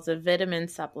James calls a vitamin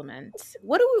supplement.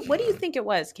 What do you think it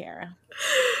was, Kara?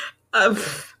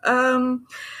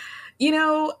 You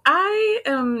know, I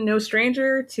am no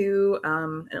stranger to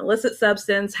an illicit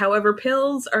substance. However,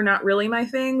 pills are not really my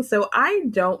thing, so I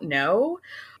don't know.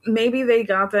 Maybe they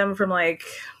got them from like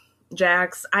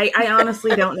Jack's. I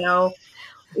honestly don't know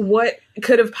what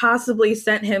could have possibly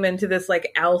sent him into this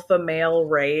like alpha male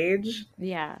rage.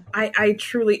 Yeah. I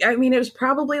truly, I mean, it was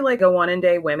probably like a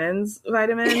 1-a-day women's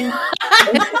vitamin.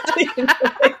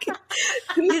 Like,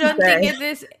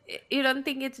 You don't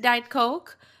think it's Diet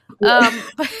Coke?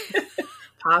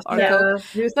 Pasta.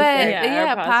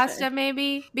 Pasta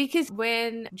maybe. Because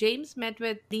when James met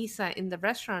with Lisa in the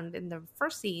restaurant in the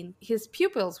first scene, his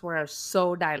pupils were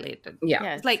so dilated. Yeah.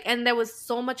 Yes. It's like, and there was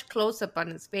so much close up on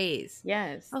his face.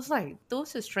 Yes. I was like,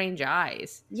 those are strange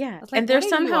eyes. Yeah. I was like, and they're what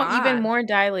are you somehow even on? more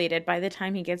dilated by the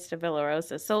time he gets to Villa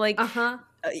Rosa. So like,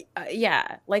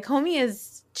 yeah, like homie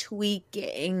is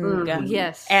tweaking.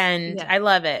 Yes. And Yeah. I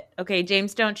love it. Okay,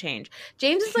 James, don't change.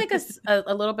 James is like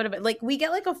a little bit of it. Like we get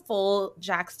like a full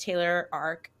Jax Taylor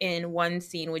arc in one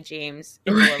scene with James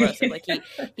in Villa Rosa. Like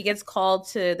he gets called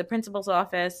to the principal's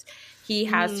office. He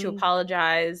has to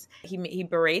apologize. He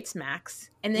berates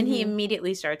Max. And then he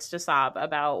immediately starts to sob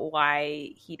about why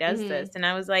he does this. And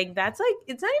I was like, that's like,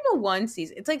 it's not even one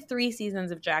season. It's like 3 seasons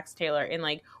of Jax Taylor in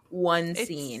like one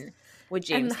scene with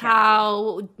James. And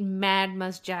how mad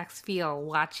must Jax feel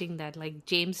watching that? Like,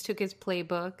 James took his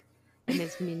playbook and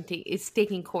is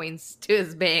taking coins to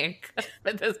his bank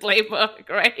with his playbook,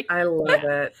 right? I love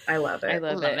it. I love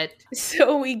it.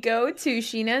 So we go to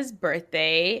Sheena's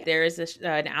birthday. There is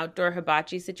an outdoor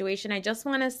hibachi situation. I just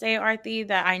want to say, Arthi,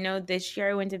 that I know this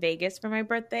year I went to Vegas for my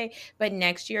birthday, but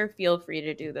next year feel free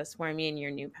to do this for me in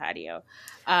your new patio.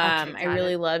 I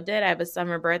really loved it. I have a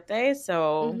summer birthday,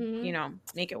 so you know,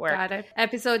 make it work. Got it.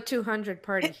 Episode 200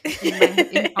 party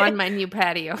on my new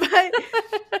patio. But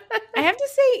I have to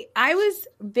say, I was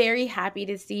very happy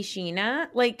to see Sheena.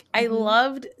 Like, I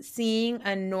loved seeing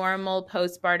a normal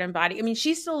postpartum body. I mean,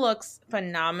 she still looks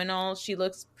phenomenal. She's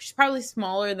probably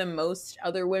smaller than most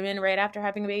other women right after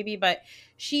having a baby, but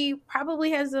she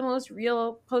probably has the most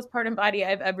real postpartum body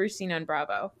I've ever seen on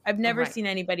Bravo. I've never seen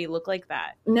anybody look like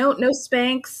that. No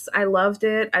Spanx. I loved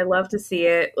it. I love to see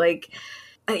it. Like,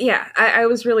 I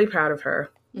was really proud of her.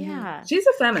 Yeah. She's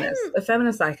a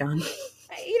feminist icon.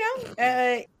 You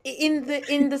know, in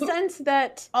the sense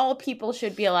that all people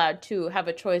should be allowed to have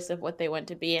a choice of what they want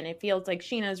to be, and it feels like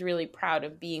Sheena's really proud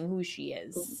of being who she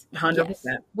is, 100%,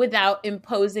 without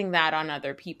imposing that on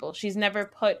other people. She's never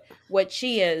put what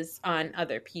she is on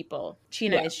other people.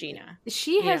 Sheena is Sheena.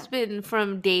 She has been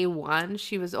from day one.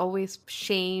 She was always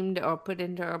shamed or put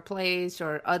into her place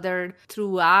or othered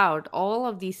throughout all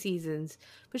of these seasons,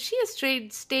 but she has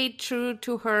stayed true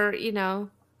to her, you know,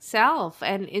 self,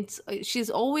 and she's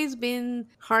always been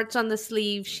hearts on the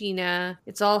sleeve Sheena,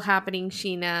 it's all happening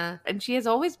Sheena, and she has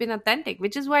always been authentic,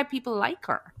 which is why people like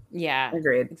her. Yeah,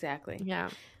 agreed. Exactly.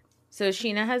 Yeah. So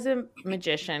Sheena has a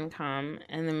magician come,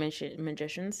 and the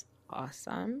magician's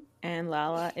awesome, and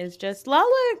Lala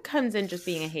comes in just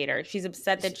being a hater. She's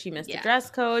upset that she missed the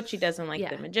dress code. She doesn't like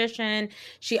the magician.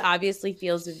 She obviously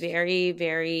feels very,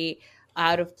 very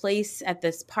out of place at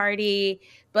this party.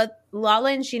 But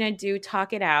Lala and Sheena do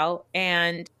talk it out,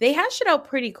 and they hash it out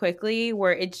pretty quickly,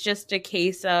 where it's just a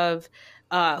case of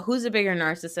who's a bigger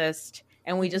narcissist,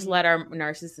 and we just let our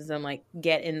narcissism like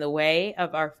get in the way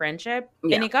of our friendship.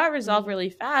 And it got resolved really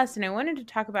fast. And I wanted to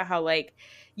talk about how, like,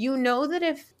 you know, that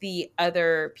if the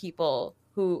other people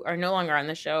who are no longer on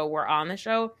the show were on the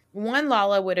show, 1,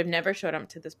 Lala would have never showed up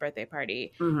to this birthday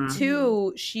party.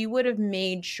 2, she would have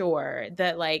made sure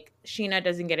that, like, Sheena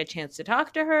doesn't get a chance to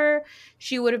talk to her.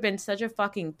 She would have been such a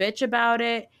fucking bitch about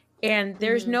it. And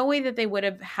there's no way that they would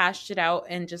have hashed it out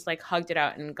and just like hugged it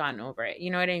out and gotten over it. You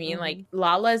know what I mean? Like,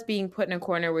 Lala's being put in a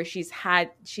corner where she's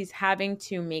having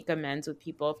to make amends with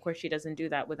people. Of course, she doesn't do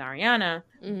that with Ariana,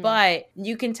 but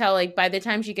you can tell, like, by the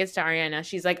time she gets to Ariana,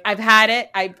 she's like, I've had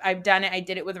it. I've done it. I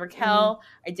did it with Raquel.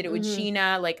 I did it with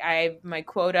Sheena. Like, my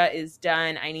quota is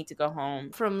done. I need to go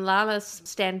home. From Lala's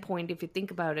standpoint, if you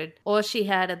think about it, all she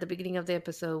had at the beginning of the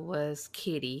episode was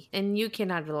Katie, and you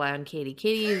cannot rely on Katie.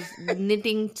 Katie is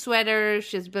knitting sweaters,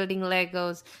 she's building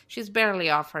Legos, she's barely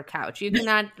off her couch. You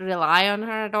cannot rely on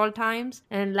her at all times.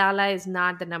 And Lala is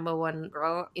not the number one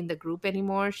girl in the group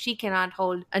anymore. She cannot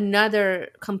hold another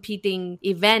competing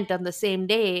event on the same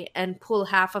day and pull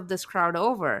half of this crowd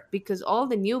over, because all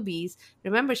the newbies,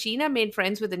 remember, Sheena made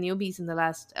friends with the newbies in the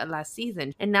last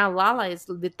season, and now Lala is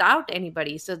without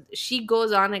anybody. So she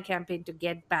goes on a campaign to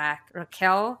get back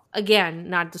Raquel, again,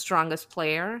 not the strongest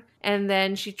player, and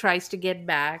then she tries to get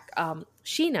back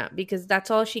Sheena, because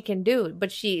that's all she can do.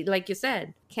 But she, like you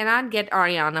said, cannot get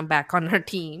Ariana back on her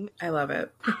team. I love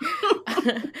it.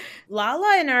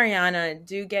 Lala and Ariana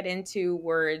do get into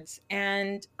words,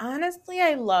 and honestly,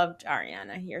 I loved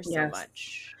Ariana here so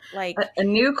much. Like, a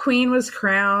new queen was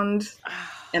crowned,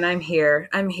 and I'm here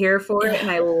for it,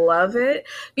 and I love it,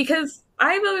 because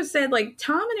I've always said, like,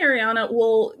 Tom and Ariana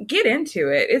will get into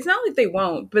it. It's not like they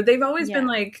won't, but they've always been,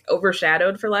 like,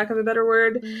 overshadowed, for lack of a better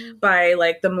word, by,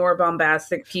 like, the more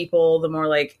bombastic people, the more,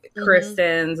 like,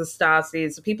 Kristens,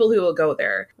 Stasis, the people who will go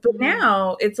there. But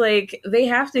now it's like they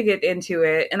have to get into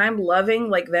it, and I'm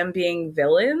loving, like, them being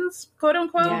villains, quote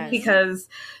unquote, because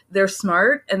they're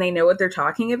smart and they know what they're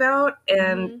talking about,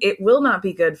 and it will not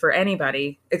be good for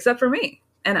anybody except for me.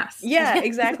 And us. Yeah,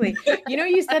 exactly. You know,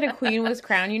 you said a queen was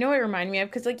crowned. You know what it reminded me of?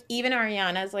 Because, like, even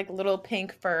Ariana's, like, little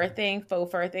pink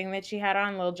faux fur thing that she had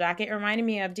on, little jacket, reminded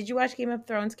me of, did you watch Game of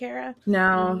Thrones, Kara?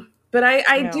 No. But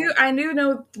I do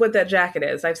know what that jacket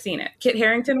is. I've seen it. Kit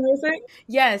Harington wears it?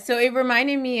 Yeah, so it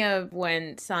reminded me of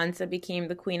when Sansa became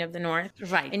the Queen of the North.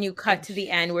 Right. And you cut to the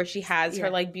end where she has her,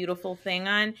 like, beautiful thing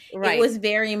on. Right. It was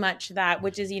very much that,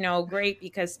 which is, you know, great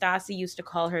because Stassi used to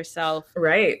call herself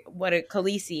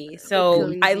Khaleesi. So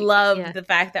Khaleesi. I love the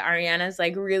fact that Ariana's,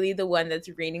 like, really the one that's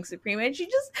reigning supreme. And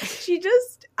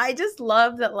I just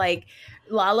love that, like,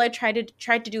 Lala tried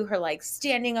to do her, like,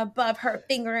 standing above her,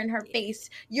 finger in her face.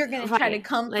 You're gonna try to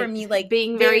come for me, like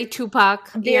being very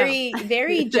Tupac, very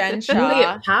Jen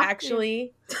Shaw,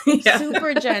 actually.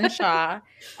 Super Jen Shaw.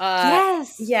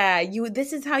 Yes. Yeah,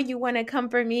 this is how you want to come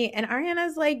for me. And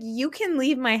Ariana's like, you can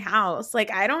leave my house.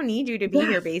 Like, I don't need you to be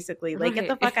here, basically. Like, get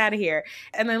the fuck out of here.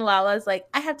 And then Lala's like,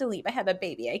 I have to leave. I have a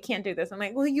baby. I can't do this. I'm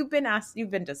like, well, you've been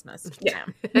dismissed. Yeah.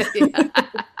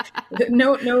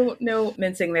 No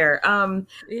mincing there.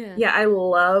 I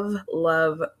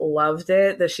loved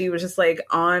it that she was just, like,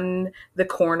 on the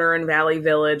corner in Valley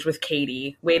Village with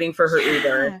Katie waiting for her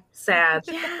Uber. Sad.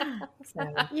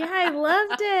 Yeah, I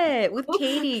loved it with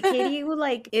Katie. Katie, who,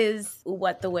 like, is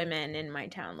what the women in my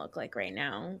town look like right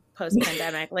now,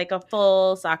 post-pandemic, like a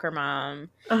full soccer mom.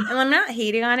 And I'm not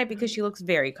hating on it because she looks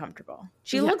very comfortable.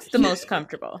 She looks the most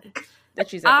comfortable that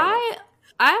she's ever looked.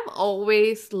 I've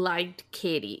always liked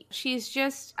Katie.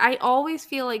 I always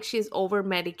feel like she's over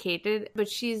medicated, but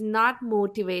she's not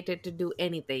motivated to do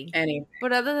anything.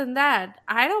 But other than that,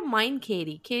 I don't mind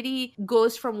Katie. Katie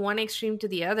goes from one extreme to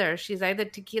the other. She's either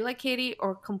tequila Katie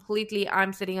or completely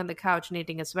I'm sitting on the couch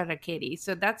knitting a sweater Katie.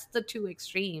 So that's the two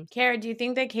extremes. Kara, do you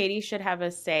think that Katie should have a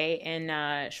say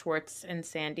in Schwartz and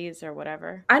Sandy's or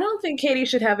whatever? I don't think Katie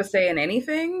should have a say in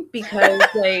anything because,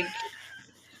 like...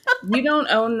 you don't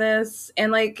own this,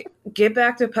 and, like, get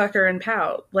back to pucker and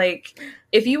pout. Like,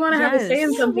 if you want to have a say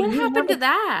in something, what happened to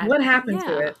that? What happened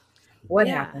to it? What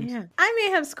happened? Yeah. I may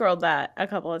have scrolled that a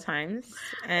couple of times.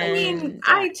 And, I mean,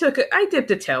 I dipped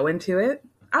a toe into it.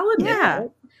 I'll admit that.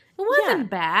 It wasn't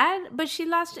bad, but she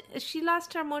lost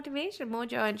her motivation,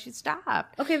 mojo, and she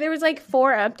stopped. Okay, there was, like,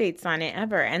 4 updates on it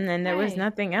ever, and then there was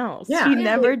nothing else. Yeah. She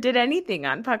never did anything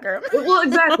on Pucker. Well,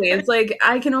 exactly. It's like,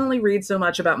 I can only read so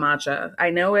much about matcha.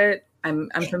 I know it. I'm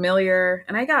familiar,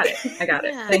 and I got it.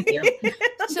 Thank you.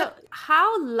 So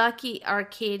how lucky are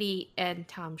Katie and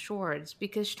Tom Schwartz?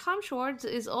 Because Tom Schwartz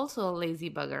is also a lazy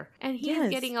bugger, and he's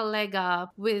getting a leg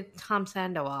up with Tom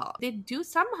Sandoval. They do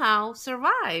somehow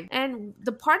survive. And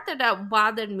the part that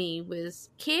bothered me was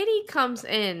Katie comes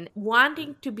in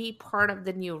wanting to be part of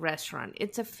the new restaurant.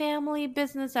 It's a family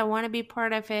business. I want to be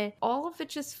part of it. All of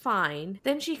which is fine.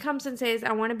 Then she comes and says,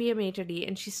 I want to be a maitre d',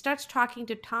 and she starts talking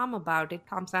to Tom about it,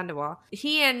 Tom Sandoval.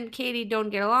 He and Katie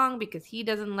don't get along because he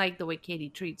doesn't like the way Katie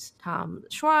treats Tom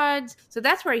Schwartz. So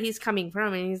that's where he's coming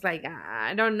from. And he's like,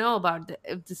 I don't know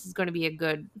if this is going to be a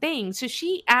good thing. So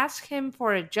she asked him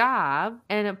for a job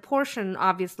and a portion,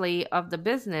 obviously, of the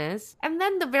business. And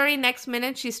then the very next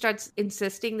minute, she starts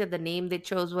insisting that the name they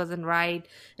chose wasn't right.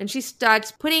 And she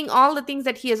starts putting all the things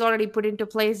that he has already put into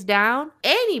place down.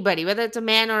 Anybody, whether it's a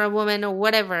man or a woman or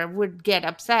whatever, would get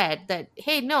upset that,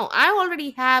 hey, no, I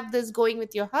already have this going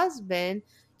with your husband.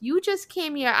 You just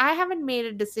came here. I haven't made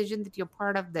a decision that you're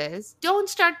part of this. Don't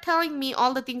start telling me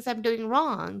all the things I'm doing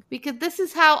wrong, because this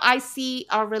is how I see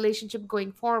our relationship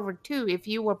going forward too, if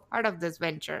you were part of this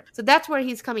venture. So that's where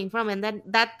he's coming from, and then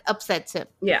that upsets him.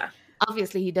 Yeah.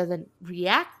 Obviously, he doesn't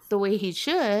react the way he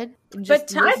should.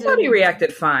 But I thought he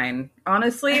reacted fine.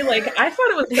 Honestly, like, I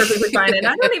thought it was perfectly fine. And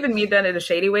I don't even mean that in a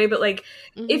shady way, but, like,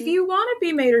 if you want to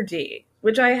be maitre d',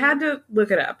 which I had to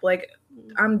look it up, like,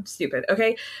 I'm stupid,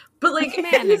 okay? But, like,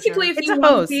 basically, if you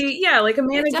want to be, like, a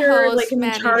manager, like, in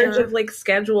charge of, like,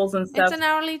 schedules and stuff. It's an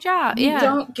hourly job, You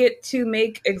don't get to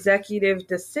make executive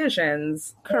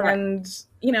decisions. Correct. And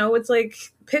it's like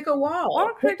pick a wall.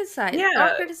 Or criticize. Yeah.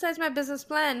 Or criticize my business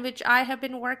plan, which I have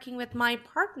been working with my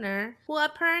partner, who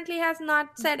apparently has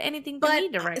not said anything to me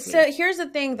directly. So here's the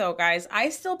thing, though, guys. I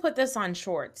still put this on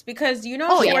Schwartz because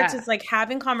Schwartz is like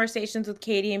having conversations with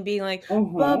Katie and being like,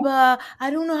 Bubba, I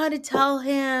don't know how to tell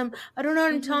him. I don't know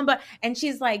how to tell him. And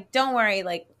she's like, don't worry.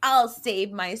 Like, I'll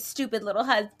save my stupid little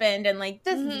husband. And like,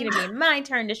 this is going to be my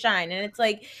turn to shine. And it's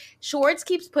like, Schwartz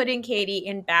keeps putting Katie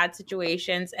in bad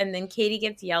situations. And then Katie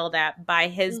gets yelled at by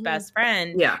his best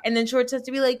friend. Yeah. And then Schwartz has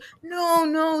to be like,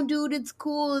 no, dude, it's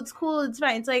cool. It's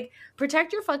fine. It's like,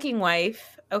 protect your fucking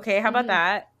wife. Okay, how about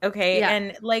that? Okay, Yeah.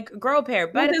 and like grow a pair.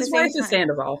 But his wife is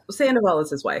Sandoval. Sandoval is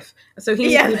his wife, so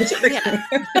he needs to be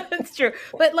That's true.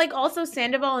 But like also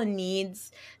Sandoval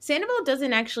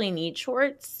doesn't actually need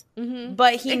Schwartz,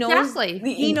 but he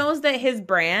knows that his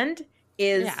brand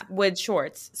is with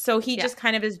Schwartz, so he just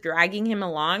kind of is dragging him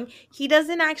along. He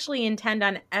doesn't actually intend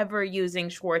on ever using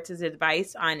Schwartz's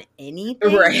advice on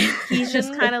anything. Right. He's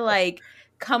just kind of like,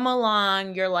 come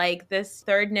along, you're like this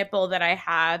third nipple that I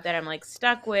have that I'm like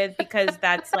stuck with because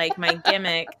that's like my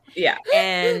gimmick. Yeah.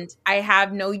 And I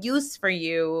have no use for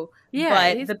you.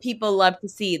 Yeah. But the people love to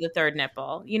see the third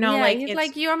nipple. Like he's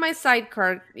like, you're my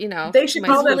sidecar, They should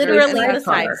call them literally the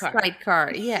sidecar.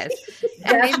 Sidecar, yes.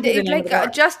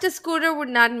 And just a scooter would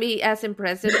not be as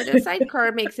impressive, but a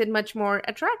sidecar makes it much more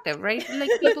attractive, right? Like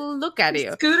people look at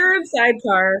you. Scooter and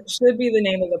sidecar should be the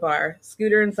name of the bar.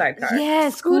 Scooter and sidecar. Yeah,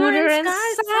 scooter and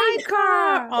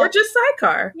sidecar. Or just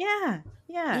sidecar.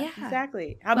 Yeah,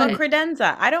 exactly. How about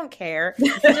credenza? I don't care.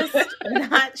 Just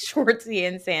not Schwartzy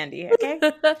and Sandy, okay?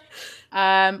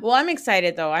 Well, I'm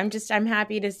excited though. I'm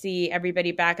happy to see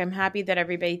everybody back. I'm happy that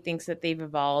everybody thinks that they've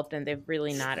evolved and they've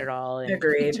really not at all. And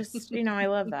agreed. Just, I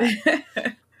love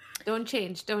that. Don't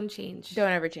change. Don't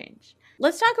ever change.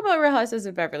 Let's talk about Real Housewives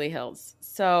of Beverly Hills.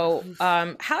 So,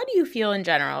 how do you feel in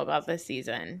general about this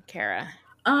season, Kara?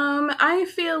 I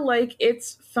feel like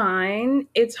it's fine.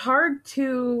 It's hard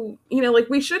to, like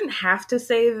we shouldn't have to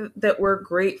say that we're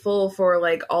grateful for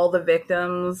like all the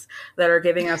victims that are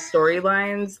giving us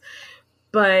storylines,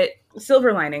 but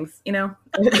silver linings,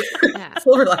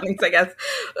 silver linings, I guess,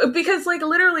 because like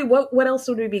literally what else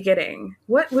would we be getting?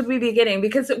 What would we be getting?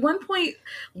 Because at one point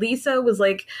Lisa was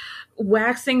like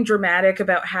waxing dramatic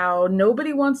about how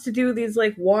nobody wants to do these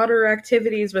like water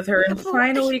activities with her. And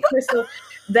finally, Crystal,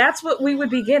 that's what we would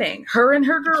be getting. Her in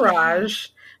her garage,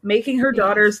 making her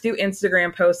daughters do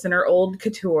Instagram posts in her old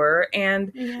couture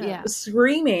and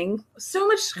screaming so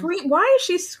much. Why is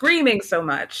she screaming so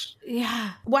much?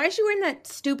 Yeah. Why is she wearing that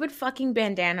stupid fucking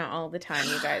bandana all the time,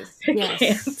 you guys?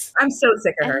 Yes. I'm so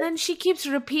sick of her. And then she keeps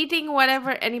repeating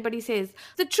whatever anybody says.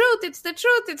 The truth. It's the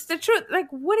truth. It's the truth. Like,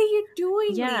 what are you doing,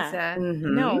 Lisa?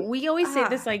 Mm-hmm. No, we always say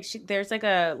this, like, there's like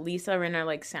a Lisa Rinna,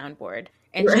 like, soundboard.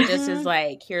 And she just is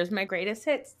like, here's my greatest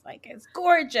hits. Like, it's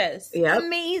gorgeous.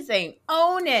 Amazing.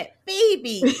 Own it.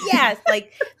 Baby. Yes.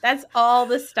 Like, that's all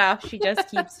the stuff she just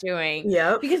keeps doing.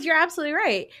 Because you're absolutely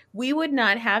right. We would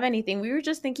not have anything. We were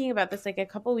just thinking about this like a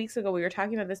couple weeks ago. We were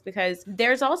talking about this because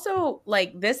there's also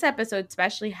like this episode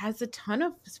especially has a ton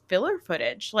of filler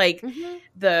footage. Like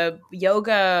the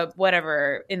yoga,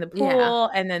 whatever, in the pool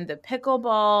and then the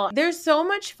pickleball. There's so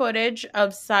much footage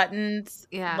of Sutton's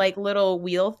like little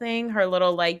wheel thing, her little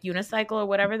like unicycle or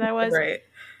whatever that was. Right.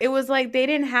 It was like they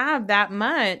didn't have that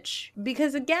much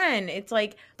because again, it's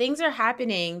like things are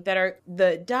happening that are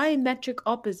the diametric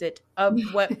opposite of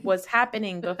what was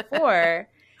happening before.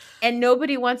 And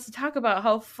nobody wants to talk about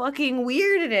how fucking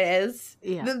weird it is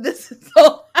that this is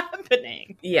all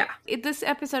happening. Yeah. This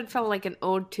episode felt like an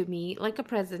ode to me, like a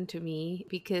present to me,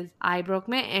 because I broke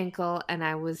my ankle and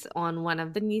I was on one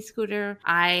of the knee scooter.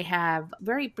 I have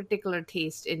very particular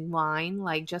taste in wine,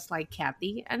 like just like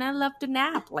Kathy, and I love to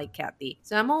nap like Kathy.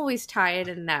 So I'm always tired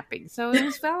and napping. So it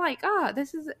just felt like,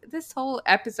 this whole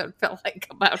episode felt like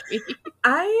about me.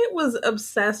 I was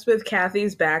obsessed with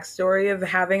Kathy's backstory of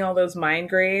having all those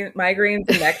migraines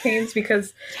and neck pains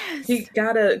because he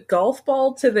got a golf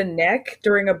ball to the neck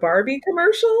during a Barbie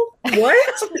commercial.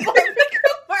 What? Barbie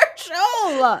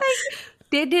commercial? Like,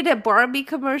 they did a Barbie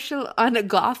commercial on a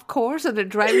golf course on a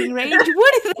driving range.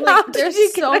 What is that?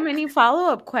 There's so many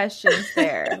follow-up questions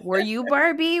there. Were you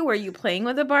Barbie? Were you playing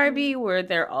with a Barbie? Were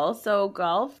there also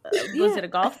golf? Was it a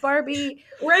golf Barbie?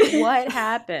 Right. What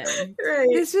happened? Right.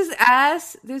 This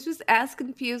was as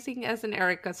confusing as an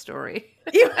Erica story.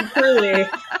 Really.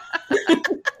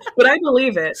 But I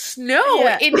believe it.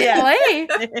 Snow in play.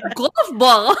 Golf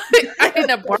ball in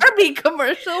a Barbie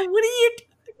commercial. What are you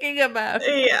talking about?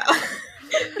 Yeah.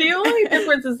 The only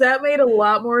difference is that made a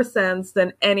lot more sense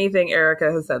than anything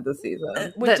Erica has said this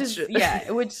season.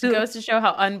 Which goes to show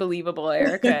how unbelievable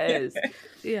Erica is.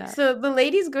 Yeah. So the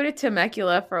ladies go to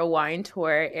Temecula for a wine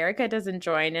tour. Erica doesn't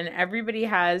join, and everybody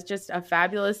has just a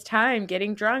fabulous time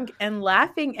getting drunk and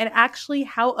laughing at actually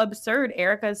how absurd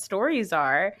Erica's stories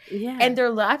are. Yeah. And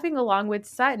they're laughing along with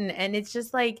Sutton, and it's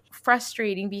just like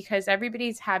frustrating because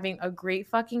everybody's having a great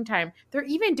fucking time. They're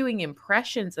even doing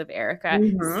impressions of Erica.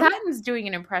 Mhm. Sutton's doing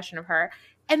an impression of her.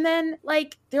 And then,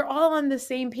 like, they're all on the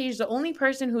same page. The only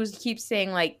person who keeps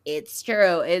saying, like, it's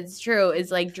true,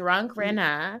 is, like, drunk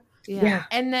Rinna. Yeah.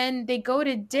 And then they go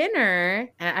to dinner,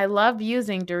 and I love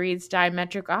using Dorit's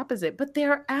diametric opposite, but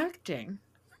they're acting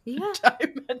Yeah.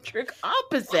 diametric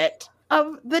opposite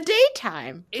of the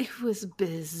daytime. It was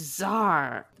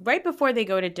bizarre. Right before they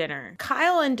go to dinner,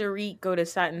 Kyle and Dorit go to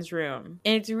Sutton's room.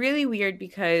 And it's really weird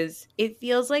because it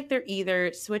feels like they're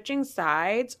either switching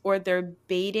sides or they're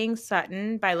baiting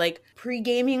Sutton by like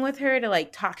pre-gaming with her to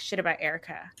like talk shit about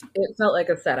Erica. It felt like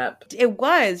a setup. It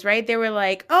was, right? They were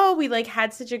like, oh, we like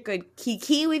had such a good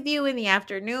kiki with you in the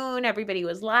afternoon. Everybody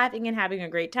was laughing and having a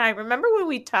great time. Remember when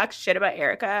we talked shit about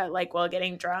Erica, like while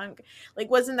getting drunk? Like,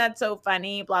 wasn't that so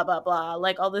funny? Blah, blah, blah.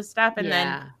 Like all this stuff. And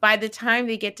then by the time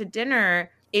they get to dinner,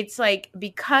 it's like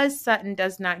because Sutton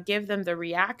does not give them the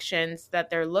reactions that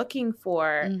they're looking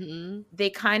for, they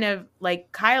kind of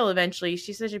like Kyle eventually,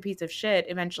 she's such a piece of shit,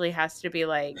 eventually has to be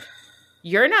like,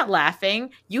 you're not laughing.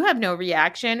 You have no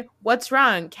reaction. What's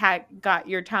wrong? Cat got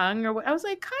your tongue or what? I was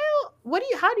like, Kyle,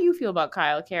 how do you feel about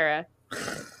Kyle, Kara?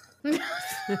 I'm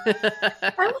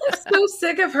like so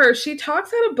sick of her. She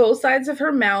talks out of both sides of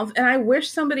her mouth, and I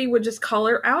wish somebody would just call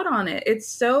her out on it. It's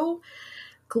so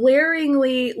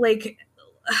glaringly like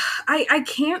I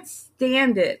can't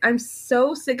stand it. I'm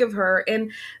so sick of her.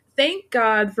 And thank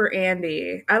God for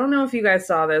Andy. I don't know if you guys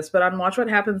saw this, but on Watch What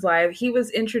Happens Live, he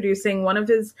was introducing one of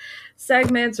his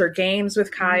segments or games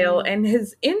with Kyle, and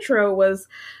his intro was,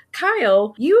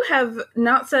 Kyle, you have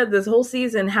not said this whole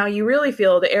season how you really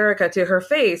feel to Erica to her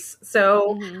face.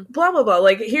 So blah, blah, blah.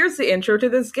 Like, here's the intro to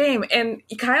this game. And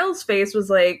Kyle's face was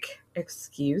like,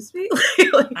 excuse me?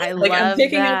 I love I'm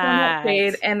picking up on that that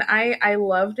shade, and I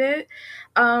loved it.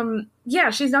 Yeah,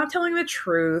 she's not telling the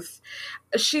truth.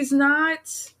 She's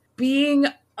not being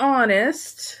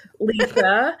honest,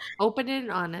 Lisa. Open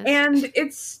and honest. And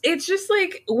it's just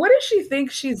like, what does she think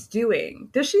she's doing?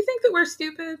 Does she think that we're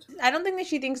stupid? I don't think that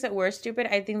she thinks that we're stupid.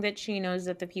 I think that she knows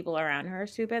that the people around her are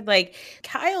stupid. Like,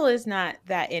 Kyle is not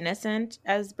that innocent,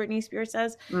 as Britney Spears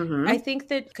says. I think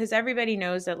that because everybody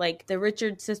knows that, like, the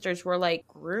Richards sisters were, like,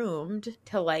 groomed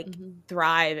to, like,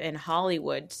 thrive in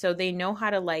Hollywood. So they know how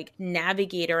to, like,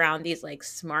 navigate around these, like,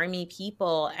 smarmy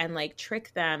people and, like,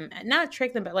 trick them. Not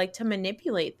trick them, but, like, to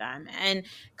manipulate them. And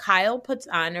Kyle puts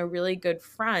on a really good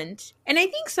front. And I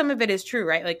think some of it is true,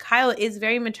 right? Like, Kyle is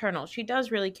very maternal. She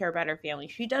does really care about her family.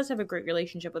 She does have a great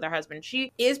relationship with her husband.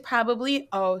 She is probably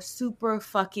a super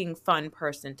fucking fun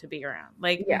person to be around.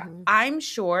 Like, I'm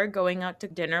sure going out to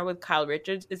dinner with Kyle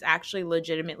Richards is actually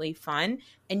legitimately fun.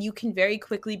 And you can very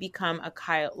quickly become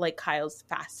Kyle's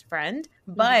fast friend.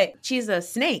 But she's a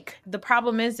snake. The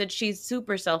problem is that she's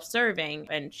super self-serving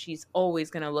and she's always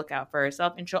going to look out for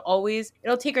herself. And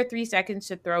it'll take her 3 seconds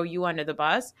to throw you under the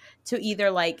bus to either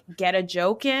like get a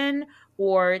joke in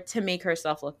or to make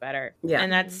herself look better. Yeah.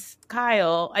 And that's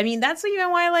Kyle. I mean, that's even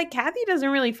why like Kathy doesn't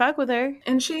really fuck with her.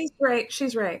 And she's right.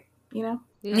 She's right. You know?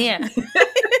 Yeah.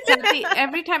 Kathy,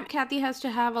 every time Kathy has to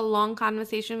have a long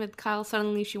conversation with Kyle,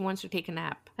 suddenly she wants to take a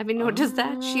nap. Have you noticed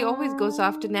that? She always goes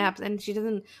off to naps and she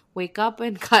doesn't wake up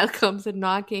when Kyle comes and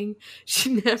knocking.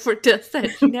 She never does that.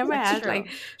 She never has. Like,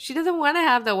 she doesn't want to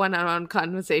have the one-on-one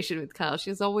conversation with Kyle.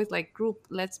 She's always like, group,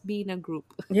 let's be in a group.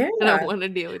 Yeah. I don't want to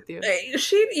deal with you.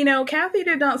 Kathy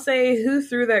did not say who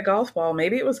threw that golf ball.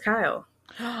 Maybe it was Kyle.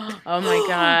 Oh my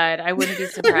God. I wouldn't be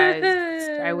surprised.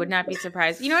 I would not be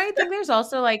surprised. You know, I think there's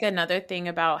also like another thing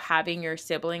about having your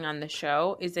sibling on the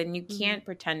show is that you can't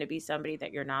pretend to be somebody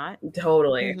that you're not.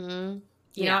 Totally.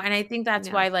 You know, and I think that's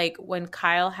why, like, when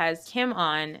Kyle has Kim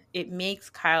on, it makes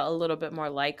Kyle a little bit more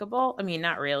likable. I mean,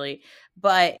 not really,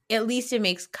 but at least it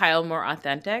makes Kyle more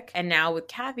authentic. And now with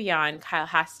Kathy on, Kyle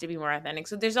has to be more authentic.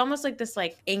 So there's almost like this,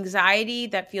 like, anxiety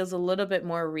that feels a little bit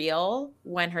more real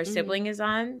when her sibling is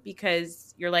on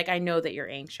because you're like, I know that you're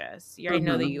anxious. I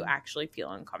know that you actually feel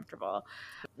uncomfortable.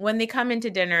 When they come into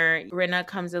dinner, Rinna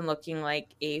comes in looking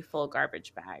like a full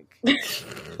garbage bag.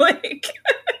 Like...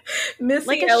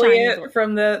 Missy Elliott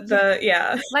from the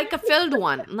like a filled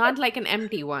one, not like an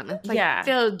empty one. It's like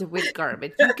filled with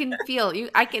garbage. You can feel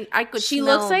I could. She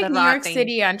looks like New York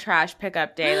City on trash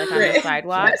pickup day, like on the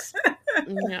sidewalks.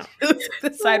 No.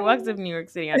 The sidewalks of New York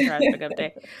City on Trash Pickup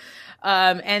Day.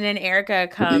 And then Erica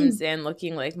comes in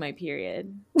looking like my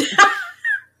period.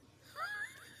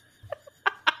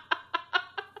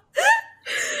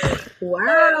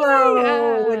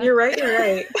 Wow. When you're right, you're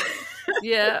right.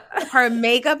 Yeah. Her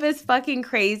makeup is fucking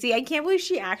crazy. I can't believe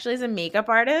she actually is a makeup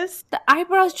artist. The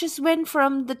eyebrows just went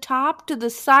from the top to the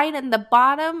side and the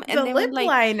bottom. And The they lip went like,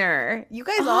 liner. You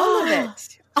guys all love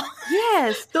it.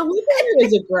 yes. The lip liner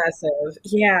is aggressive.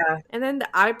 Yeah. And then the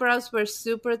eyebrows were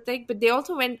super thick, but they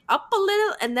also went up a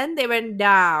little and then they went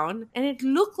down. And it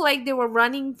looked like they were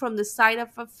running from the side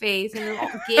of her face. And it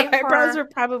gave Her eyebrows her... were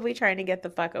probably trying to get the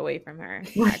fuck away from her,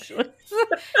 actually.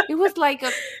 It was like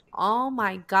oh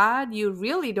my God, you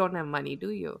really don't have money,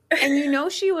 do you? And you know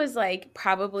she was like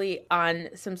probably on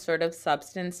some sort of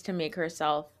substance to make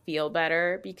herself feel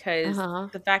better, because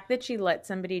the fact that she let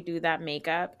somebody do that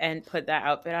makeup and put that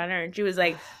outfit on her, and she was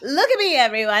like, look at me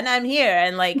everyone, I'm here,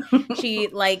 and like she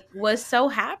like was so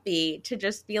happy to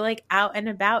just be like out and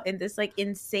about in this like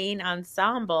insane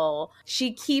ensemble.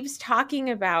 She keeps talking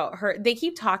about her, they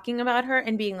keep talking about her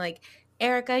and being like,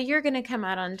 Erica, you're gonna come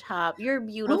out on top. You're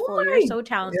beautiful. You're so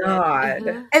talented. God.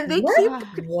 And they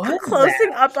keep What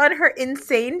closing up on her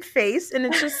insane face, and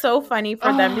it's just so funny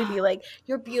for them to be like,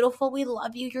 "You're beautiful. We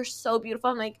love you. You're so beautiful."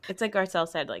 I'm like, it's like Garcelle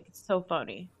said, like it's so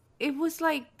phony. It was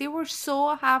like they were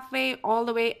so halfway all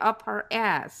the way up her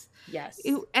ass. Yes.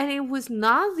 And it was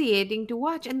nauseating to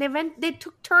watch. And they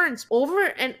took turns over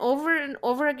and over and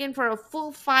over again for a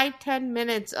full 5-10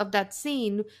 minutes of that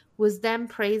scene was them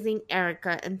praising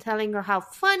Erica and telling her how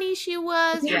funny she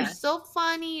was. Yeah. You're so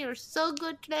funny. You're so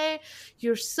good today.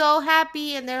 You're so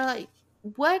happy. And they're like,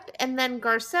 what? And then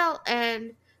Garcelle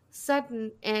and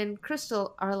Sutton and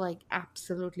Crystal are like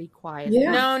absolutely quiet.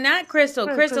 Yeah. No, not Crystal.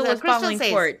 Crystal was falling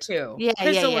for it too. Yeah,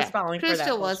 Crystal was falling for that.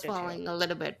 Crystal was bullshit falling too. a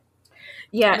little bit.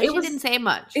 Yeah, But she didn't say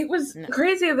much. It was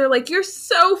crazy. They're like, you're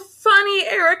so funny,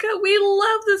 Erica. We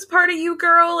love this part of you,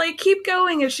 girl. Like, keep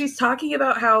going. And she's talking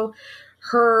about how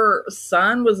her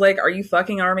son was like, are you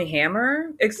fucking Armie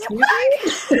Hammer? Excuse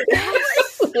me?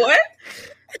 What?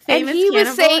 And he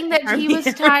was saying that he was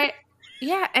Hammer. tired.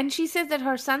 Yeah, and she said that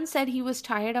her son said he was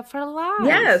tired of her life.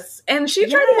 Yes. And she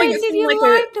tried to Why make it did seem you like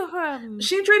lie to him?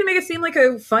 she tried to make it seem like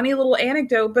a funny little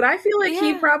anecdote, but I feel like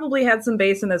he Yeah. probably had some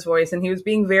bass in his voice and he was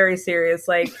being very serious.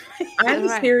 Like, I'm a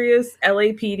Right. serious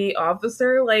LAPD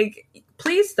officer. Like,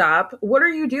 please stop. What are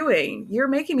you doing? You're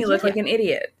making me look like an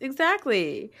idiot.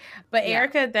 Exactly. But Yeah.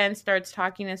 Erica then starts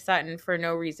talking to Sutton for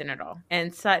no reason at all.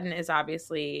 And Sutton is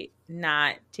obviously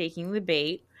not taking the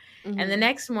bait. Mm-hmm. And the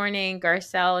next morning,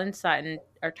 Garcelle and Sutton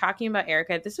are talking about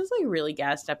Erica. This was like really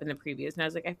gassed up in the previews. And I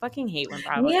was like, I fucking hate when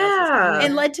Bravo does Yeah. this.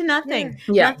 It led to nothing.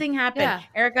 Yeah. Nothing happened. Yeah.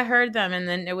 Erica heard them and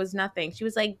then it was nothing. She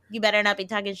was like, you better not be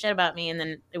talking shit about me. And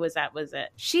then that was it.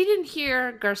 She didn't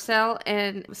hear Garcelle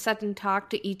and Sutton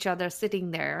talk to each other sitting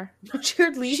there. She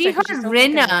heard Lisa. She 'cause heard she's so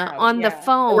fucking Rinna loud. on the Yeah.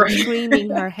 phone Right. screaming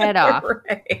her head off.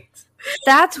 Right.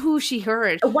 That's who she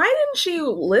heard. Why didn't she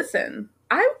listen?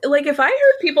 If I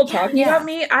heard people talking Yeah. about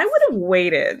me, I would have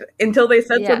waited until they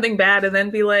said Yeah. something bad and then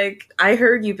be like, I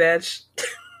heard you, bitch.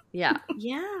 Yeah.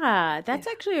 Yeah, that's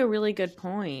actually a really good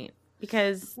point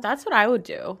because that's what I would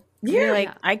do. Yeah. You're like,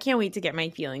 I can't wait to get my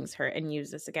feelings hurt and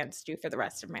use this against you for the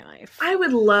rest of my life. I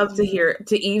would love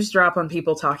to eavesdrop on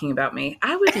people talking about me.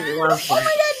 I would love that.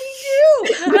 Oh my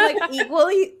god, me too! I'm like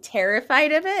equally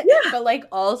terrified of it, Yeah. but like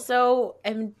also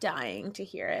am dying to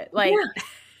hear it. Like,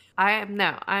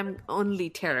 I'm only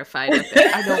terrified of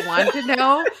it. I don't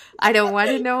want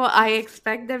to know. I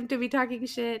expect them to be talking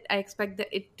shit. I expect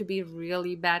it to be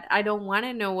really bad. I don't want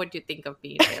to know what you think of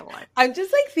me in real life. I'm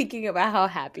just like thinking about how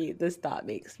happy this thought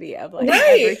makes me of like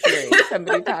Right. ever hearing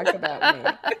somebody talk about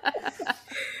me.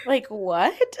 Like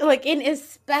what? Like, and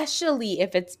especially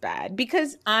if it's bad,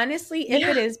 because honestly, if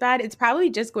it is bad, it's probably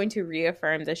just going to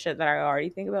reaffirm the shit that I already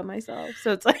think about myself.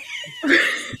 So it's like,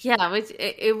 Yeah,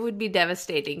 it would be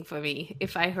devastating for me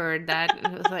if I heard that.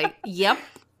 And it was like, yep,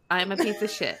 I'm a piece of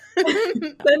shit.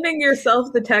 Sending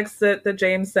yourself the text that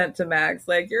James sent to Max,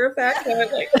 like, you're a fat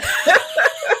cunt. Like,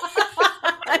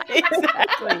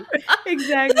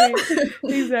 exactly.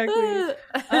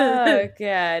 Oh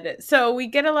god. So we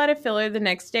get a lot of filler the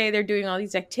next day. They're doing all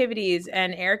these activities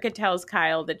and Erica tells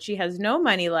Kyle that she has no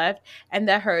money left and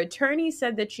that her attorney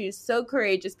said that she is so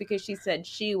courageous because she said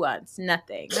she wants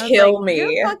nothing. I was Kill like, me.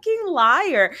 You're a fucking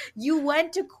liar. You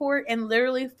went to court and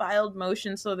literally filed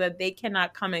motion so that they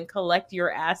cannot come and collect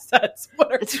your assets.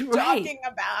 What are That's you right. talking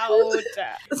about?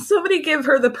 somebody give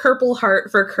her the Purple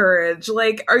Heart for courage.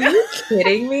 Like, are you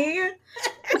kidding me?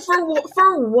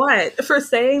 For what? For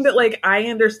saying that, like, I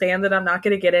understand that I'm not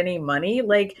going to get any money?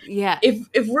 Like, Yeah.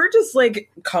 If we're just,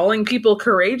 like, calling people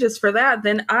courageous for that,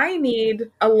 then I need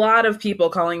a lot of people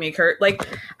calling me Like,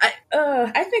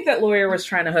 I think that lawyer was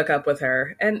trying to hook up with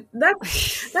her. And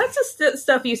that's the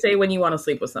stuff you say when you want to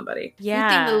sleep with somebody. Yeah. You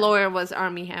think the lawyer was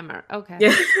Armie Hammer. Okay.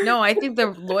 Yeah. No, I think the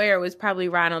lawyer was probably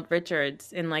Ronald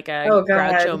Richards in like a Oh,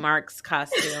 God. Groucho Marx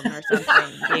costume or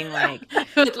something, being like,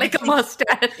 With like a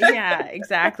mustache. yeah,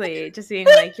 exactly. Just being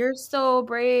like, you're so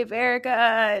brave,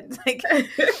 Erica. It's like,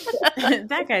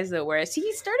 that guy's the worst.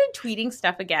 He started tweeting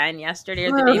stuff again yesterday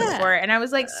or the day Yeah. before, and I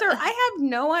was like, sir, I have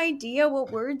no idea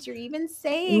what words you're even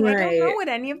saying. I don't know Right. what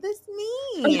any of this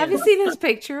means. Have you seen his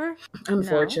picture?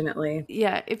 Unfortunately.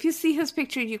 Yeah. If you see his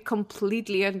picture, you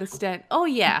completely understand. Oh,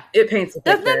 yeah. It paints a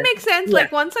picture. Doesn't that make sense? Yeah.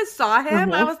 Like, once I saw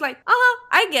him, I was like,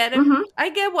 I get it. Mhm. I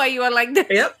get why you are like this.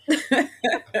 Yep.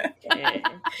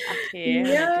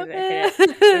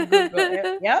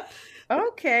 Yep.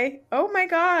 Okay. Oh my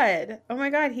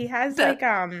god. He has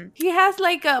He has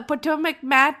like a Potomac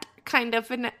Matt kind of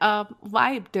an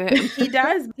vibe to him. he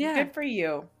does. Yeah. Good for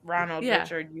you, Ronald Yeah.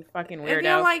 Richard. You fucking And weirdo.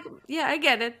 you're like, yeah, I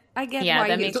get it. I get Yeah, why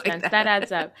that he's makes like sense. That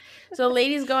adds up. So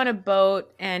ladies go on a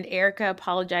boat and Erica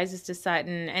apologizes to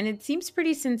Sutton, and it seems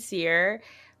pretty sincere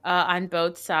on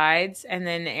both sides. And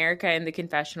then Erica in the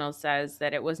confessional says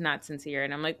that it was not sincere.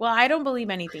 And I'm like, well, I don't believe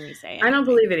anything you say. I don't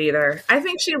believe it either. I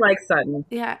think she likes Sutton.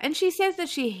 Yeah, and she says that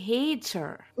she hates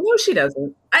her. No, she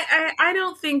doesn't. I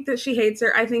don't think that she hates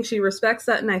her. I think she respects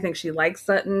Sutton. I think she likes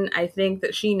Sutton. I think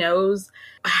that she knows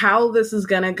how this is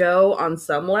going to go on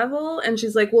some level. And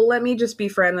she's like, well, let me just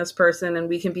befriend this person and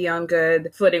we can be on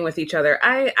good footing with each other.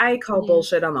 I call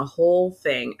bullshit on the whole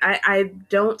thing. I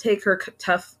don't take her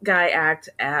tough guy act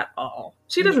at all.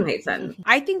 She doesn't hate Sutton.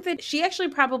 I think that she actually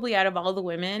probably, out of all the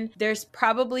women, there's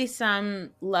probably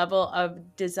some level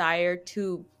of desire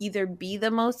to either be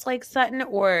the most like Sutton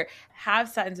or have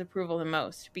Sutton's approval the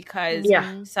most, because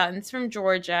Sutton's from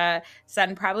Georgia.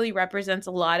 Sutton probably represents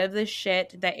a lot of the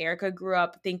shit that Erica grew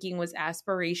up thinking was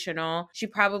aspirational. She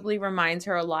probably reminds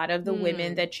her a lot of the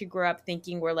women that she grew up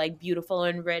thinking were like beautiful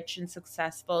and rich and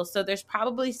successful. So there's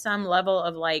probably some level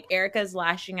of like Erica's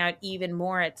lashing out even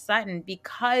more at Sutton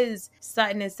because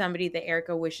Sutton is somebody that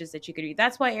Erica wishes that she could be.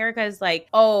 That's why Erica is like,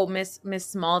 oh, Miss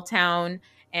Small Town,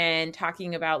 and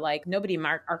talking about like nobody in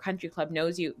our country club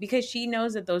knows you, because she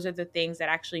knows that those are the things that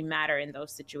actually matter in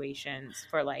those situations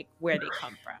for like where they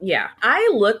come from. Yeah.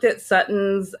 I looked at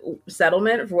Sutton's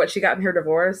settlement for what she got in her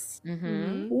divorce.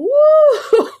 Mm-hmm. Woo!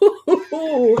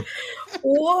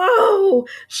 Whoa!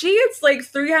 She gets like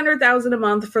 $300,000 a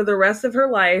month for the rest of her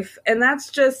life, and that's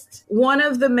just one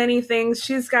of the many things.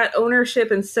 She's got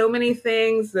ownership in so many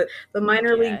things: the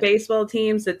minor league baseball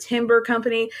teams, the timber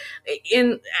company.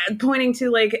 In pointing to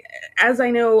like, as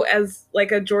I know, as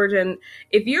like a Georgian,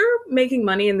 if you're making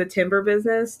money in the timber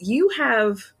business, you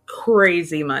have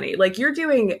crazy money. Like, you're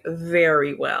doing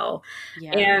very well.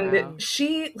 Yeah, And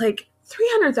she like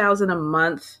 $300,000 a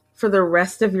month for the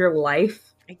rest of your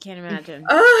life. I can't imagine.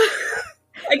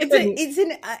 It's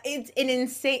an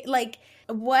insane, like,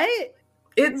 what?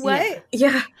 It's what?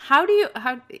 Yeah.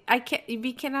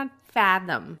 We cannot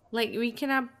fathom. Like, we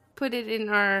cannot put it in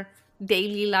our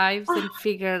daily lives and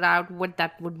figure out what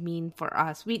that would mean for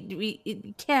us.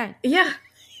 We can't. Yeah.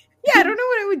 Yeah, I don't know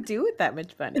what I would do with that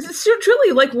much money. It's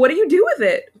truly, like, what do you do with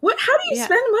it? How do you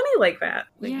spend money like that?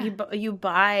 Like, you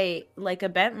buy like a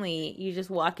Bentley. You just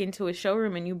walk into a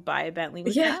showroom and you buy a Bentley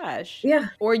with cash. Yeah.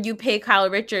 Or you pay Kyle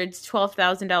Richards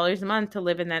 $12,000 a month to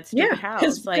live in that stupid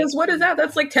house. Because what is that?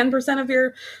 That's like 10% of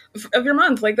your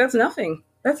month. Like, that's nothing.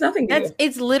 That's nothing to you.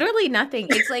 It's literally nothing.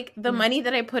 It's like the money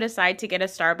that I put aside to get a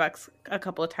Starbucks a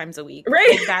couple of times a week.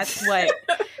 Right. Like, that's what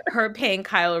her paying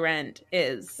Kyle rent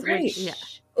is. Right.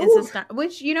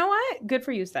 Which, you know what? Good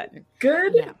for you, Sutton.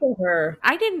 Good for her.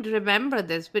 I didn't remember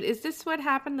this, but is this what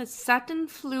happened? That Sutton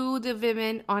flew the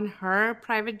women on her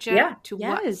private jet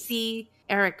to see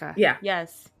Erica? Yeah.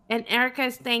 Yes. And Erica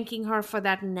is thanking her for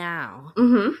that now.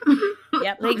 Mm-hmm.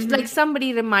 Yep. Like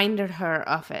somebody reminded her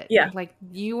of it. Yeah. Like,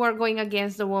 you are going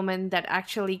against the woman that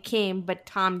actually came, but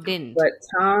Tom didn't. But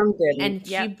Tom didn't. And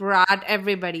she brought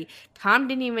everybody. Tom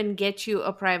didn't even get you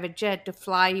a private jet to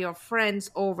fly your friends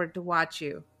over to watch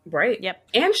you. Right. Yep.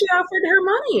 And she offered her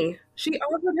money. She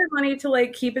offered her money to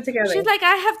like keep it together. She's like,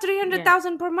 I have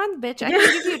 $300,000 per month, bitch. I can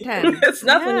give you 10. It's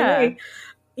nothing to me.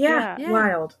 Yeah. Yeah.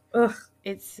 Wild. Ugh.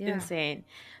 It's insane.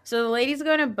 So the ladies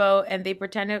go on a boat and they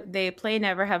they play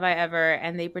Never Have I Ever,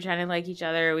 and they pretend to like each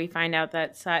other. We find out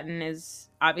that Sutton is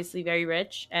obviously very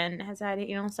rich and has had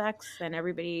anal sex, and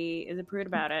everybody is a prude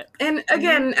about it. And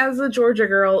again, as a Georgia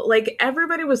girl, like,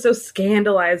 everybody was so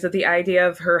scandalized at the idea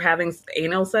of her having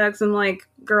anal sex. And like,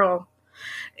 girl,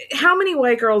 how many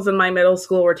white girls in my middle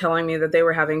school were telling me that they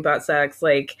were having butt sex?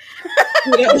 Like,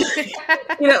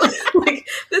 like,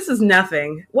 this is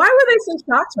nothing. Why were they so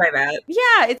shocked by that?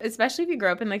 Yeah, especially if you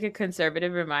grow up in like a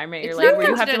conservative environment, It's you're like, not where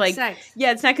you have to like, sex.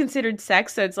 yeah, it's not considered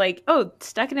sex, so it's like, oh,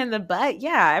 stuck it in the butt,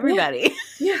 yeah, everybody.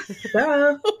 Yeah,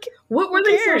 duh. What were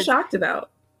they so shocked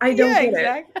about? I don't get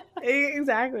it.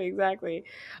 Exactly.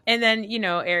 And then, you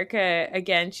know, Erica,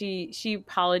 again, she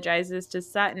apologizes to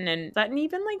Sutton, and Sutton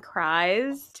even like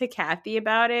cries to Kathy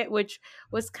about it, which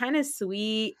was kind of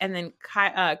sweet. And then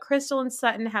Crystal and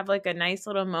Sutton have like a nice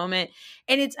little moment.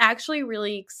 And it's actually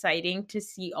really exciting to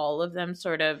see all of them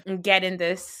sort of get in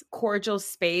this cordial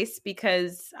space,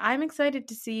 because I'm excited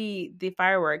to see the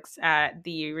fireworks at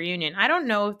the reunion. I don't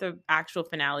know if the actual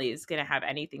finale is going to have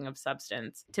anything of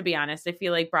substance, to be honest. I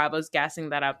feel like Bravo's gassing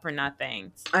that up for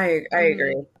nothing. I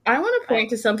agree. I want to point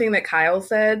to something that Kyle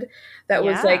said that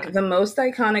was like the most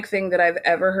iconic thing that I've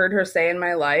ever heard her say in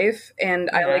my life. And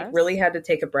I like really had to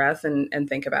take a breath and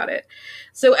think about it.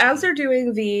 So as they're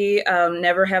doing the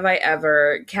Never Have I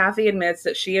Ever, Kathy admits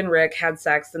that she and Rick had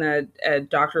sex in a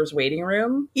doctor's waiting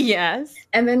room. Yes.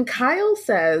 And then Kyle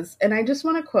says, and I just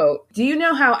want to quote, "Do you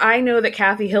know how I know that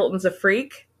Kathy Hilton's a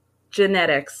freak?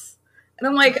 Genetics." And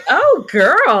I'm like, oh,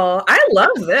 girl, I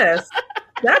love this.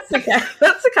 That's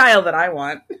the Kyle that I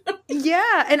want.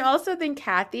 Yeah. And also then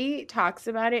Kathy talks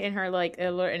about it in her like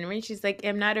a little interview. She's like,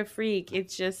 I'm not a freak.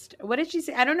 It's just, what did she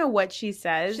say? I don't know what she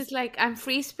says. She's like, I'm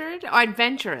free spirit or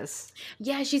adventurous.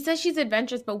 Yeah, she says she's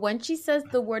adventurous. But when she says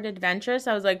the word adventurous,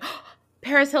 I was like, oh,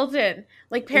 Paris Hilton.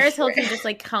 Like Paris Hilton just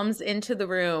like comes into the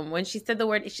room. When she said the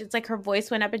word, it's like her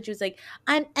voice went up and she was like,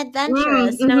 I'm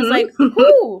adventurous. And I was like,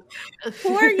 who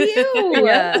are you?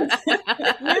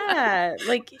 Yeah.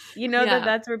 Like, you know,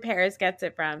 that's where Paris gets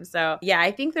it from. So yeah,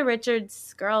 I think the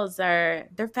Richards girls they're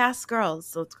fast girls.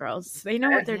 Those girls, they know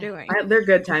what they're doing. They're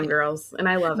good time girls. And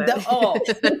I love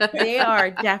it. They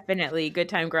are definitely good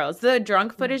time girls. The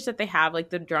drunk footage that they have, like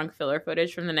the drunk filler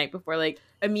footage from the night before, like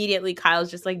immediately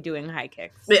Kyle's just like doing high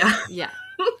kicks. Yeah.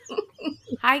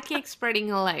 High kick, spreading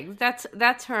her legs.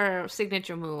 That's her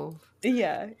signature move.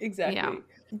 Yeah, exactly. Yeah.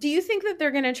 Do you think that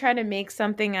they're going to try to make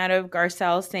something out of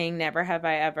Garcelle saying never have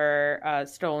I ever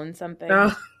stolen something?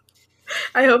 Oh,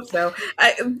 I hope so.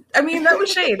 I mean, that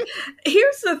was shade.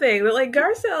 Here's the thing. Like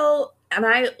Garcelle, and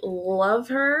I love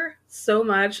her so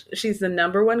much. She's the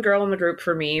number one girl in the group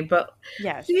for me, but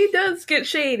she does get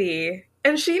shady.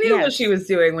 And she knew what she was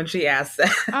doing when she asked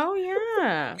that. Oh,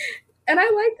 yeah. And I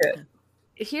liked it.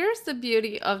 Here's the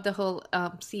beauty of the whole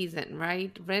season,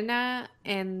 right? Rinna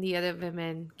and the other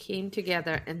women came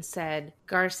together and said,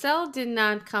 Garcelle did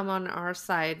not come on our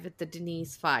side with the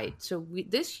Denise fight. So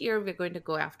this year, we're going to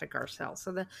go after Garcelle.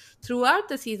 So throughout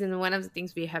the season, one of the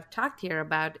things we have talked here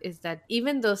about is that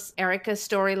even though Erica's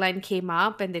storyline came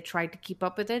up and they tried to keep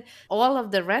up with it, all of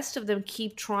the rest of them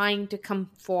keep trying to come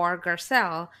for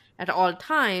Garcelle at all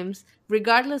times,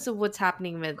 regardless of what's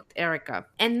happening with Erica.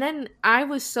 And then I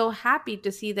was so happy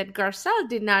to see that Garcelle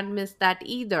did not miss that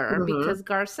either, because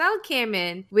Garcelle came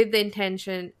in with the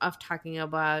intention of talking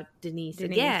about Denise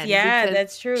again. Yeah,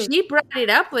 that's true. She brought it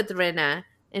up with Rinna,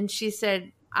 and she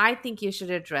said, I think you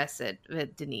should address it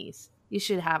with Denise. You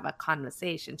should have a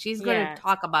conversation. She's going to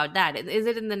talk about that. Is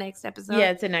it in the next episode?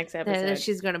 Yeah, it's the next episode.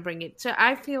 She's going to bring it. So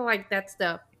I feel like that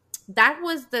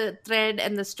was the thread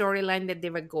and the storyline that they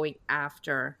were going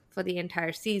after for the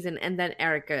entire season. And then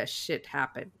Erica shit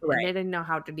happened. Right. And they didn't know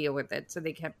how to deal with it. So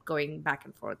they kept going back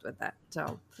and forth with that.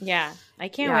 So yeah, I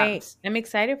can't wait. I'm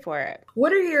excited for it.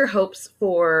 What are your hopes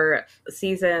for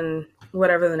season,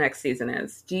 whatever the next season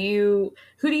is? Who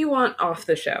do you want off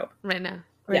the show? Rinna.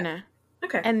 Yeah.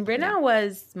 Okay. And Rinna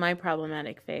was my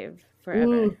problematic fave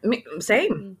forever.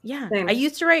 Same. Yeah. Same. I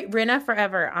used to write Rinna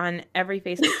forever on every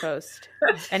Facebook post.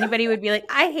 Anybody would be like,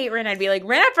 I hate Rinna. I'd be like,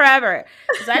 Rinna forever.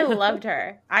 Because I loved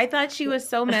her. I thought she was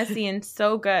so messy and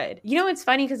so good. You know, it's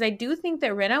funny because I do think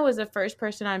that Rinna was the first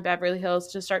person on Beverly Hills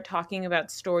to start talking about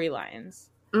storylines.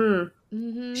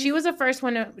 She was the first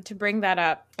one to bring that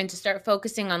up and to start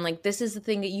focusing on like, this is the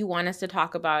thing that you want us to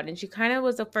talk about. And she kind of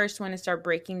was the first one to start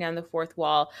breaking down the fourth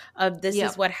wall of this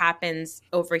is what happens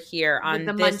over here on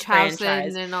the this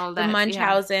franchise and all that. The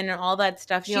Munchausen and all that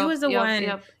stuff. She was the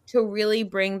one to really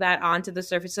bring that onto the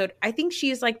surface. So I think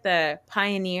she's like the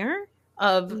pioneer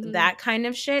of that kind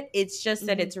of shit. It's just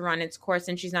that it's run its course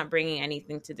and she's not bringing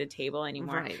anything to the table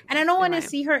anymore. Right. And I don't want to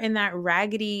see her in that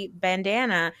raggedy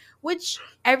bandana, which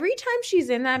every time she's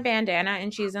in that bandana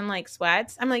and she's in like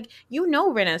sweats, I'm like, you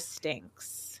know, Rinna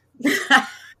stinks.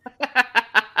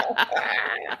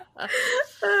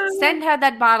 Send her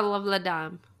that bottle of La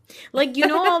Dame. Like, you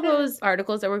know, all those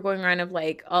articles that were going around of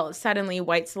like, oh, suddenly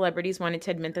white celebrities wanted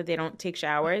to admit that they don't take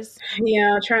showers.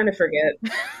 Yeah, trying to forget.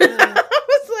 I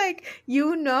was like,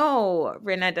 you know,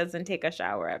 Rinna doesn't take a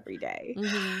shower every day.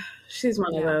 She's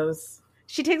one of those.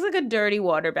 She takes like a dirty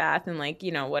water bath and like,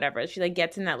 you know, whatever. She like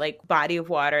gets in that like body of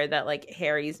water that like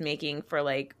Harry's making for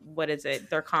like, what is it?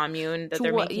 Their commune that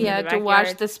they're making. Yeah, to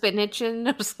wash the spinach in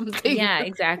or something. Yeah,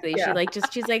 exactly. Yeah.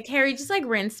 She's like, Harry, just like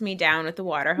rinse me down with the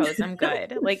water hose. I'm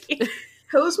good. Like,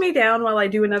 hose me down while I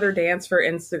do another dance for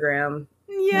Instagram.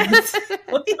 Yes.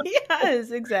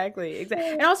 Yes, exactly.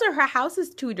 And also her house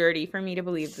is too dirty for me to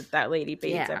believe that lady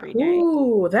bathes every day.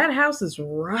 Ooh, that house is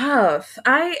rough.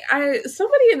 I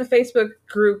somebody in the Facebook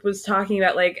group was talking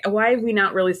about like, why have we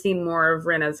not really seen more of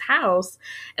Rinna's house?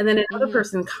 And then another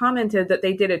person commented that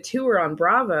they did a tour on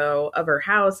Bravo of her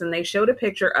house and they showed a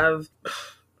picture of,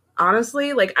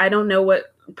 honestly, like, I don't know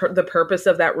what the purpose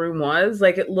of that room was.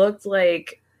 Like, it looked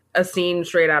like a scene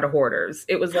straight out of Hoarders.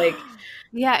 It was like...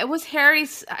 Yeah, it was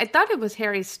Harry's. I thought it was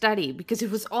Harry's study because it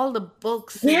was all the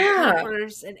books and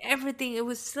papers and everything. It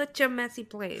was such a messy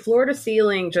place. Floor to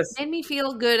ceiling just made me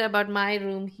feel good about my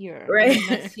room here.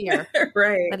 Right. Here.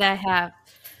 Right. That I have.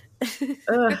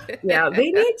 Yeah,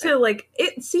 they need to, like,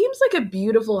 it seems like a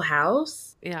beautiful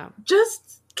house. Yeah.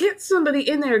 Just get somebody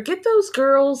in there. Get those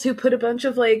girls who put a bunch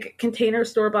of like container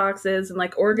store boxes and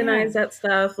like organize that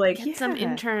stuff. Like get some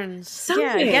interns.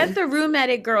 Something. Yeah, get the room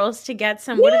edit girls to get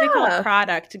some, what do they call it?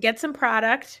 Product. Get some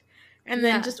product and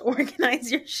then just organize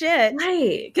your shit.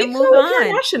 Right. Get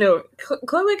Khloe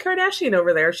Kardashian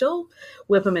over there. She'll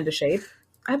whip them into shape.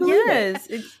 I believe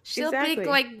it. She'll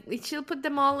make she'll put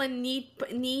them all in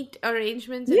neat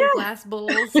arrangements in glass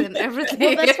bowls and everything.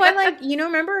 Well, that's why, like, you know,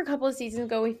 remember a couple of seasons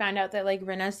ago we found out that like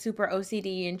Rinna's super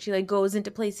OCD and she like goes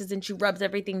into places and she rubs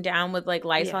everything down with like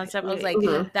Lysol and stuff. I was like,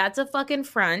 that's a fucking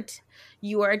front.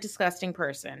 You are a disgusting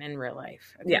person in real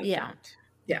life. Okay?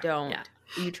 Don't.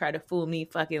 You try to fool me,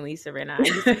 fucking Lisa Rinna. I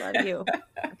used to love you.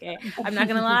 Okay. I'm not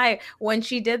gonna lie. When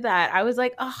she did that, I was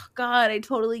like, oh God, I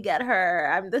totally get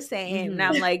her. I'm the same. And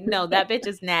I'm like, no, that bitch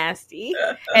is nasty.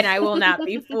 And I will not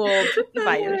be fooled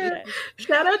by your shit.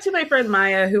 Shout out to my friend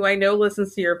Maya, who I know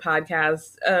listens to your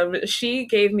podcast. She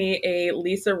gave me a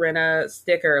Lisa Rinna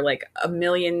sticker like a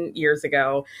million years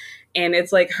ago. And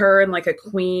it's like her and like a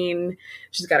queen.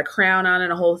 She's got a crown on and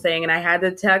a whole thing. And I had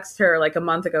to text her like a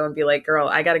month ago and be like, girl,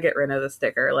 I got to get rid of the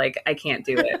sticker. Like, I can't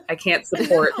do it. I can't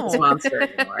support this monster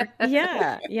anymore.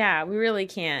 Yeah, we really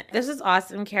can't. This is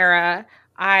awesome, Kara.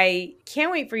 I can't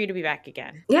wait for you to be back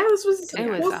again. Yeah, this was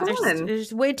fun.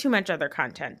 There's way too much other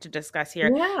content to discuss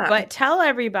here. Yeah. But tell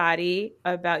everybody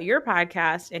about your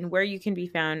podcast and where you can be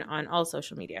found on all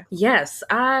social media. Yes.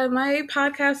 My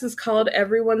podcast is called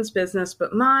Everyone's Business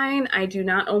But Mine. I do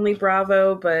not only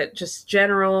Bravo, but just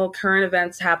general current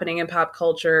events happening in pop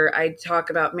culture. I talk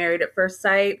about Married at First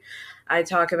Sight. I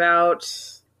talk about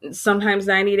sometimes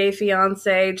 90 Day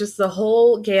Fiance, just the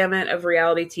whole gamut of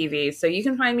reality TV. So you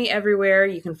can find me everywhere.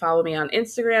 You can follow me on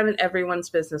Instagram at Everyone's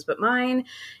Business But Mine.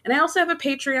 And I also have a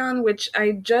Patreon, which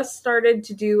I just started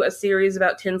to do a series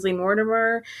about Tinsley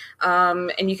Mortimer.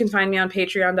 And you can find me on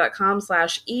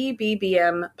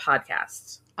patreon.com/EBBM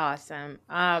podcast. Awesome.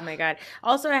 Oh my God.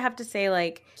 Also, I have to say,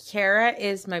 like, Kara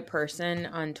is my person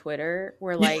on Twitter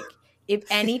where like, if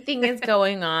anything is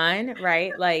going on,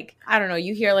 right? Like, I don't know,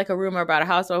 you hear like a rumor about a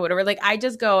house or whatever. Like, I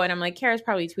just go and I'm like, Kara's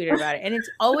probably tweeted about it. And it's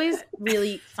always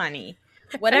really funny.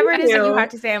 Whatever it is that you have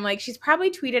to say, I'm like, she's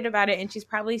probably tweeted about it and she's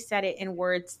probably said it in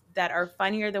words that are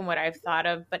funnier than what I've thought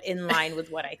of, but in line with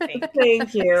what I think.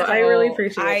 Thank you. So I really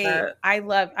appreciate that. I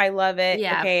love it.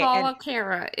 Yeah, okay, follow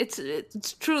Kara. It's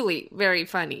truly very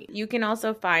funny. You can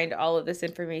also find all of this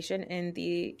information in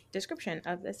the description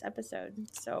of this episode.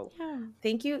 So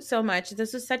thank you so much.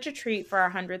 This was such a treat for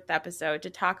our 100th episode to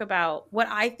talk about what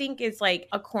I think is like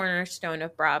a cornerstone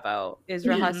of Bravo is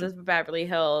Real Housewives of Beverly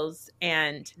Hills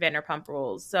and Vanderpump Rules.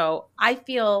 So I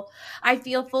feel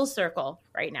full circle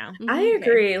right now. I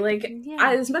agree. Like,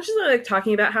 Yeah. as much as I like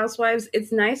talking about housewives,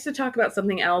 it's nice to talk about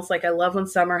something else. Like, I love when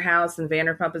Summer House and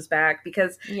Vanderpump is back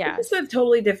because it's a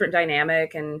totally different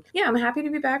dynamic. And yeah, I'm happy to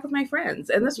be back with my friends.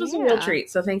 And this was a real treat.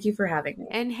 So thank you for having me.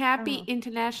 And happy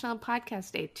International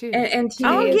Podcast Day, too. And to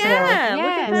oh, you as yeah. well. Look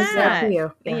at And that. to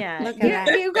you. Yeah. Look at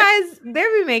that. You guys,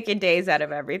 they're be making days out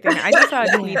of everything. I just saw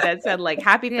a tweet that said, like,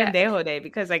 Happy Pendejo Day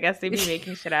because I guess they be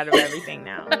making shit out of everything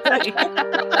now.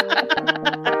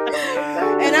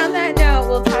 And on that note,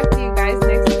 we'll talk to you guys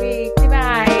next week.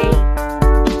 Goodbye.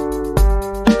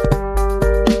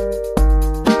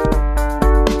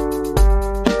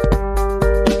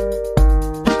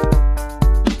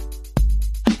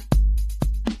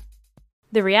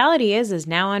 The Reality is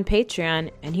now on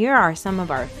Patreon, and here are some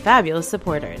of our fabulous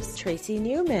supporters. Tracy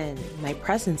Newman, my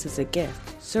presence is a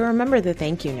gift, so remember the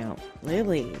thank you note.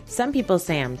 Lily, some people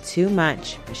say I'm too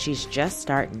much, but she's just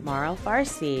starting. Marl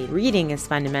Farsi, reading is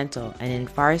fundamental, and in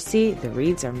Farsi, the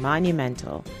reads are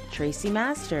monumental. Tracy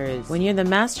Masters, when you're the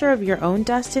master of your own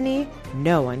destiny,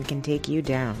 no one can take you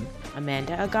down.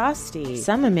 Amanda Agosti,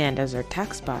 some Amandas are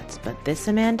text bots, but this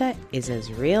Amanda is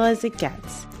as real as it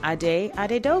gets. Ade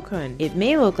Adedokun, it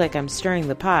may look like I'm stirring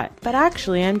the pot, but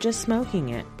actually I'm just smoking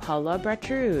it. Paula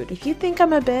Bertrude, if you think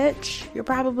I'm a bitch, you're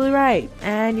probably right,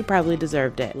 and you probably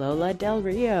deserved it. Lola Del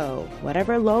Rio,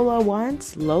 whatever Lola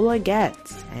wants, Lola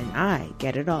gets, and I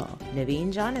get it all.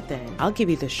 Naveen Jonathan, I'll give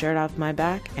you the shirt off my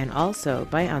back, and also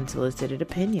by unsolicited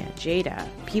opinion. Jada,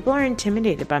 people are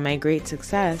intimidated by my great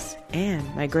success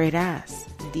and my great ass.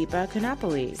 Deepa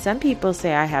Kanapoli, some people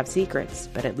say I have secrets,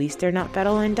 but at least they're not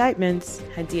federal indictments.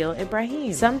 Hadil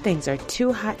Ibrahim, some things are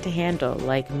too hot to handle,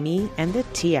 like me and the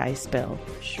tea I spill.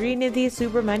 Srinidhi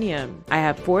Subramaniam, I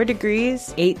have 4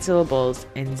 degrees, 8 syllables,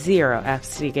 and 0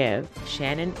 F's to give.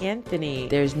 Shannon Anthony,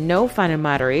 there's no fun in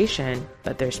moderation,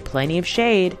 but there's plenty of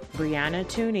shade. Brianna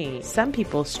Tooney, some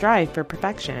people strive for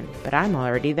perfection, but I'm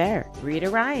already there. Rita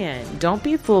Ryan, don't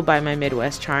be fooled by my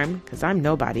Midwest charm, because I'm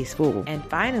nobody's fool. And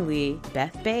finally,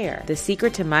 Beth Bayer, the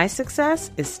secret to my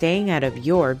success is staying out of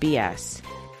your BS.